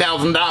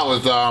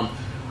 $9,000,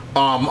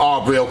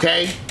 Aubrey,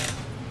 okay?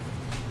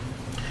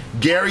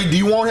 Gary, do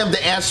you want him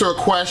to answer a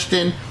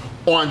question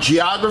on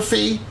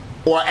geography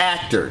or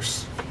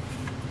actors?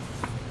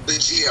 The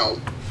geo.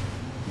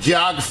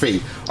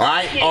 Geography. All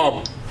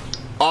right,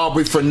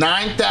 Aubrey, for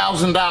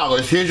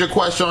 $9,000, here's your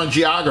question on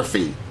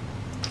geography.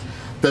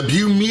 The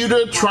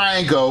Bermuda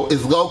Triangle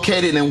is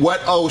located in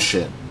what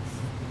ocean?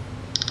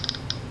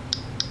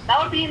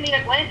 That would be in the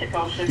Atlantic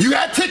Ocean. You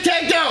got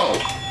Tic-Tac-Dough!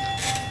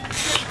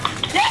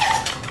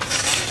 Yes!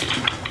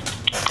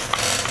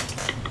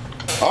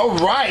 All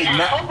right. I'm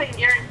hoping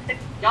Gary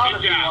picks the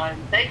geography one.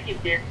 Thank you,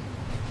 Gary.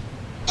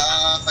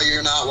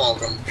 You're not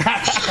welcome.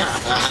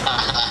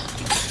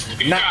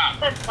 Good job.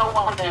 That's no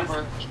one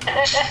ever.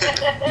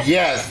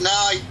 Yes.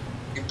 Nah,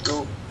 you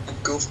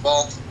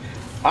goofball.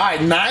 All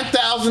right,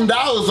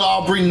 $9,000,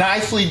 Aubrey.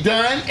 Nicely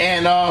done.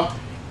 And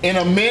in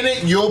a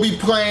minute, you'll be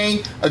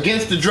playing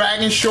against the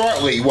Dragon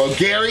shortly. Well,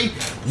 Gary,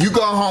 you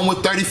go home with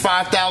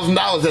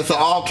 $35,000. That's an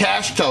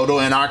all-cash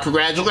total, and our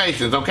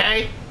congratulations,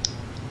 okay?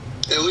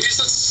 At least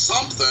it's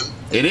something.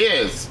 It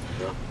is.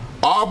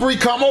 Aubrey,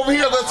 come over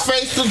here. Let's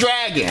face the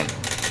Dragon.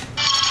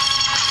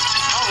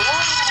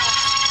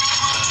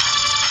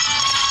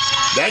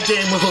 That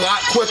game was a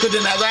lot quicker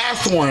than that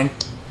last one.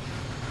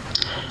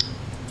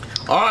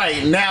 All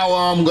right,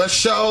 now let's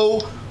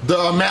show the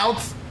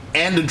amounts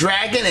and the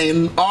Dragon,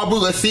 and Aubrey,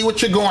 let's see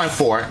what you're going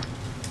for.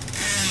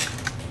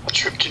 A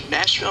trip to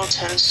Nashville,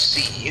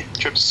 Tennessee. A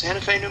trip to Santa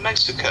Fe, New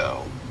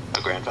Mexico.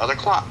 A grandfather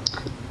clock.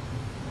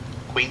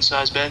 Queen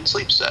size bed and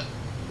sleep set.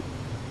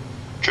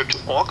 trip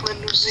to Auckland,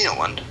 New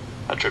Zealand,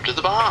 a trip to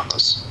the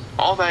Bahamas,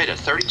 all valued at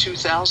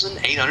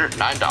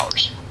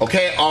 $32,809.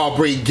 Okay,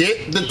 Aubrey,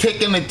 get the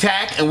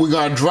Tic-Tac, and we're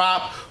gonna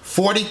drop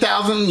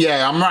 $40,000.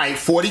 Yeah, I'm right.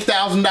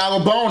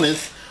 $40,000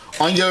 bonus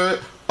on your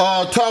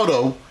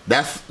total.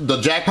 That's the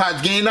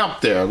jackpot's getting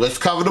up there. Let's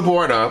cover the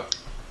board up.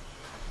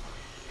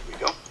 Here we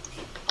go.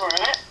 All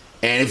right.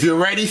 And if you're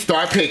ready,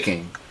 start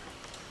picking.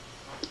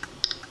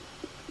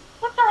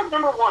 Let's start with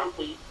number 1,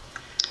 please.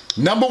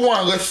 Number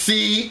 1. Let's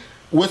see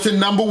what's in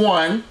number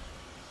 1.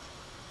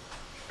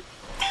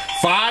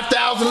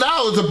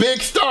 $5,000, a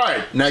big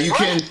start. Now you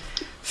can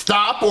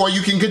stop or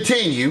you can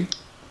continue.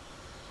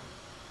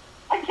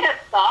 I can't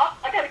stop.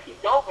 I gotta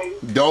keep going.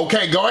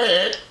 Okay, go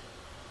ahead.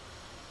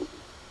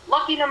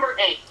 Lucky number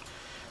 8.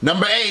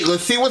 Number 8.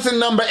 Let's see what's in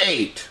number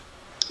 8.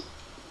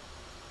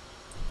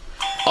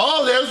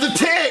 Oh, there's the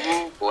Tic.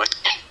 Oh, boy.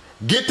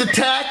 Get the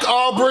Tac,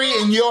 Aubrey,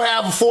 and you'll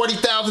have a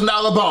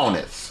 $40,000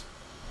 bonus.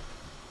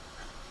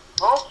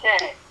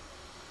 Okay.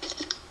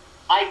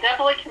 I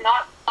definitely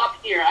cannot stop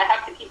here. I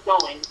have to keep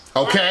going.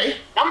 Okay.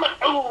 Number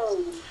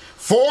 2.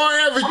 For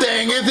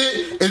everything, is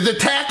the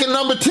Tac in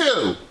number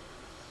 2?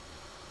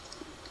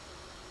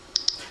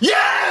 Yeah!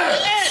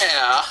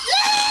 Yeah!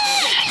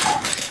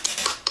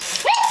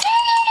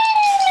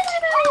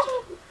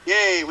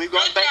 Yay, we've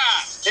gone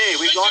back. Hey,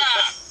 we've gone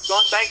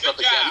bankrupt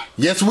again.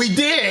 Yes, we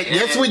did.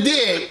 Yes, we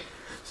did.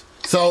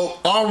 So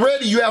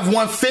already you have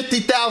won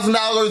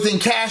 $50,000 in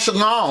cash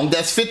alone.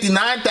 That's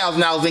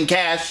 $59,000 in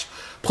cash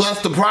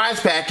plus the prize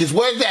package.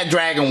 Where's that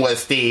dragon was,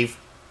 Steve?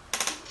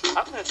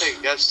 I'm gonna take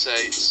a guess,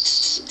 say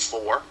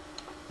 4.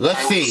 Let's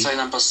I will see. say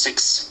number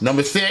 6.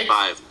 Number 6?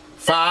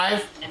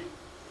 5?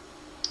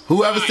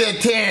 Whoever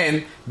said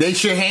 10, they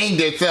should hang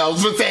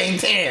themselves for saying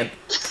 10.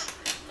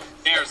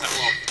 There's that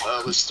little.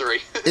 It was 3.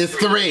 It's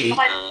 3.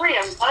 My 3,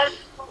 I'm glad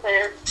it's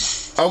there.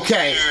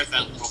 Okay. There's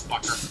that little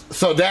fucker.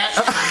 So that...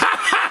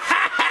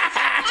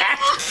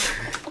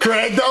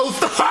 Craig, don't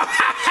stop.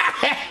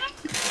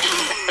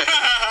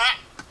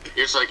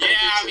 You're so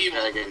Yeah, I mean,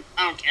 I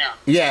don't care.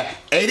 Yeah,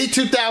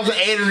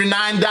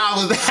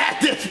 $82,809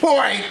 at this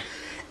point.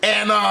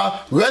 And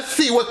let's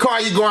see what car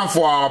you're going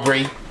for,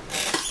 Aubrey.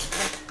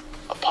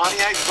 A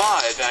Pontiac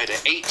Vibe valued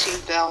at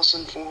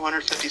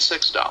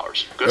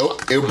 $18,456. Good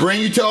luck. It'll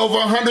bring you to over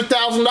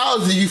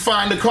 $100,000 if you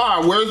find the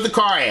car. Where's the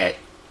car at?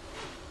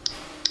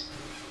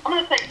 I'm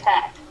gonna take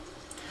Tac.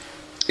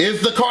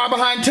 Is the car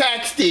behind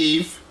Tac,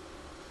 Steve?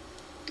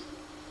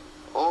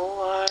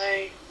 Oh,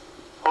 I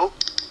hope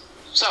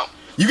so.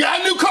 You got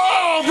a new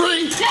car,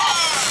 Aubrey!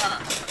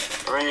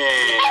 Hooray!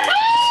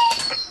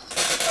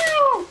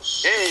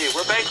 Yay,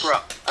 we're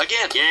bankrupt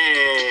again.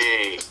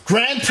 Yay!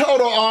 Grand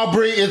total,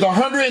 Aubrey, is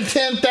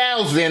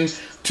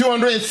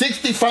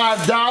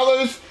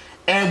 $110,265,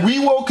 and we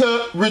will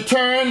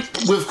return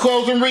with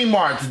closing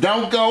remarks.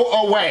 Don't go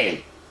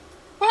away.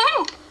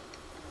 Woo!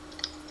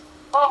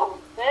 Oh,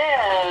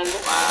 man.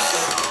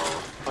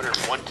 Wow.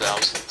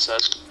 101,000 it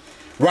says.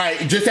 Right,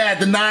 just add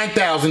the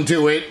 9,000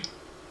 to it.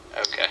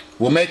 Okay.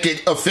 We'll make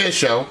it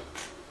official.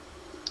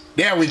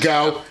 There we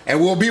go. And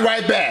we'll be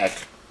right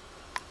back.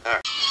 All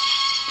right.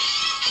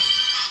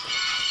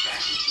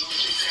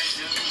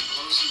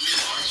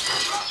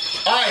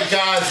 Alright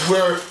guys,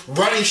 we're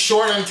running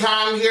short on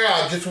time here.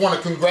 I just want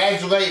to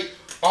congratulate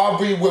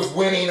Aubrey with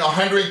winning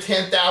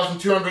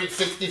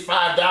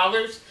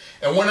 $110,265.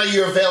 And when are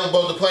you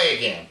available to play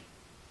again?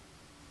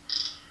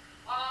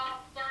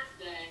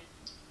 Thursday.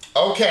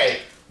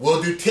 Okay,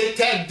 we'll do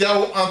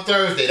Tic-Tac-Dough on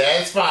Thursday.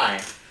 That is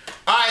fine.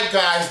 Alright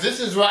guys, this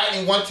is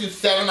Lightning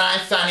 1279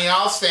 signing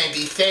off, saying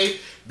be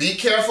safe, be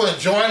careful, and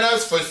join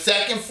us for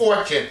Second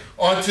Fortune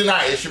on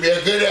tonight. It should be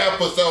a good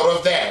episode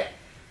of that.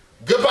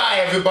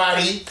 Goodbye,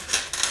 everybody.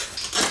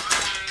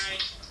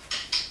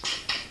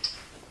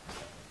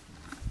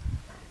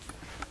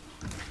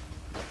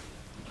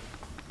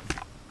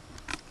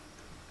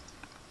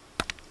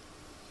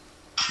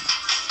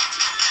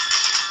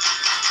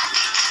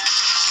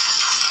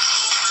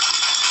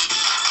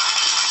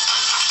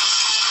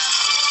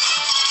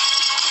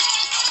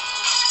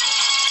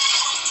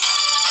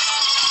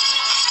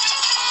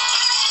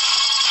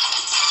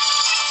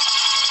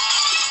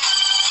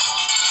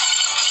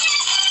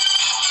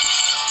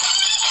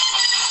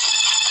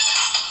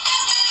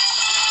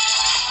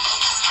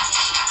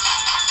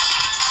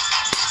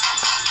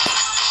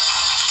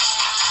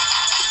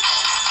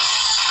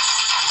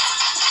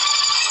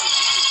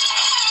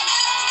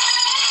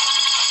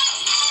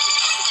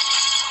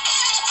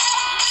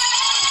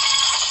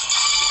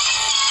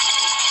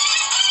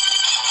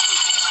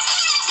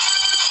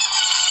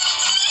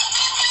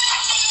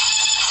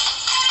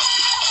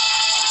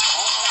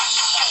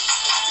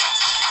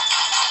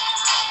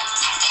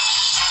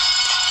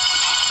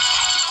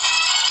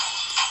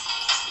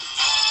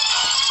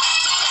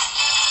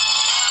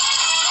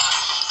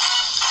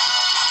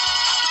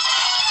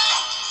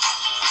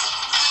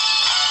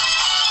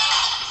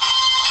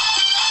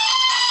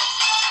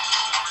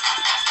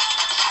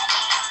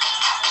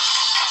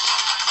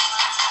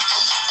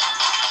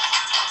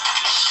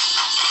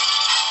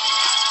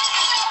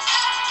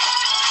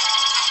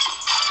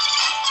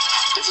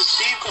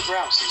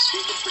 Rousey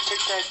speaking for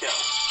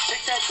Tic-Tac-Dough.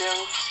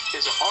 Tic-Tac-Dough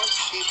is an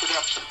RCP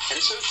production in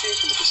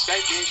association with the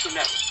Skype Game Show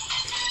Network.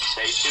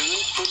 Stay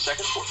tuned for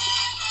Second Fortune.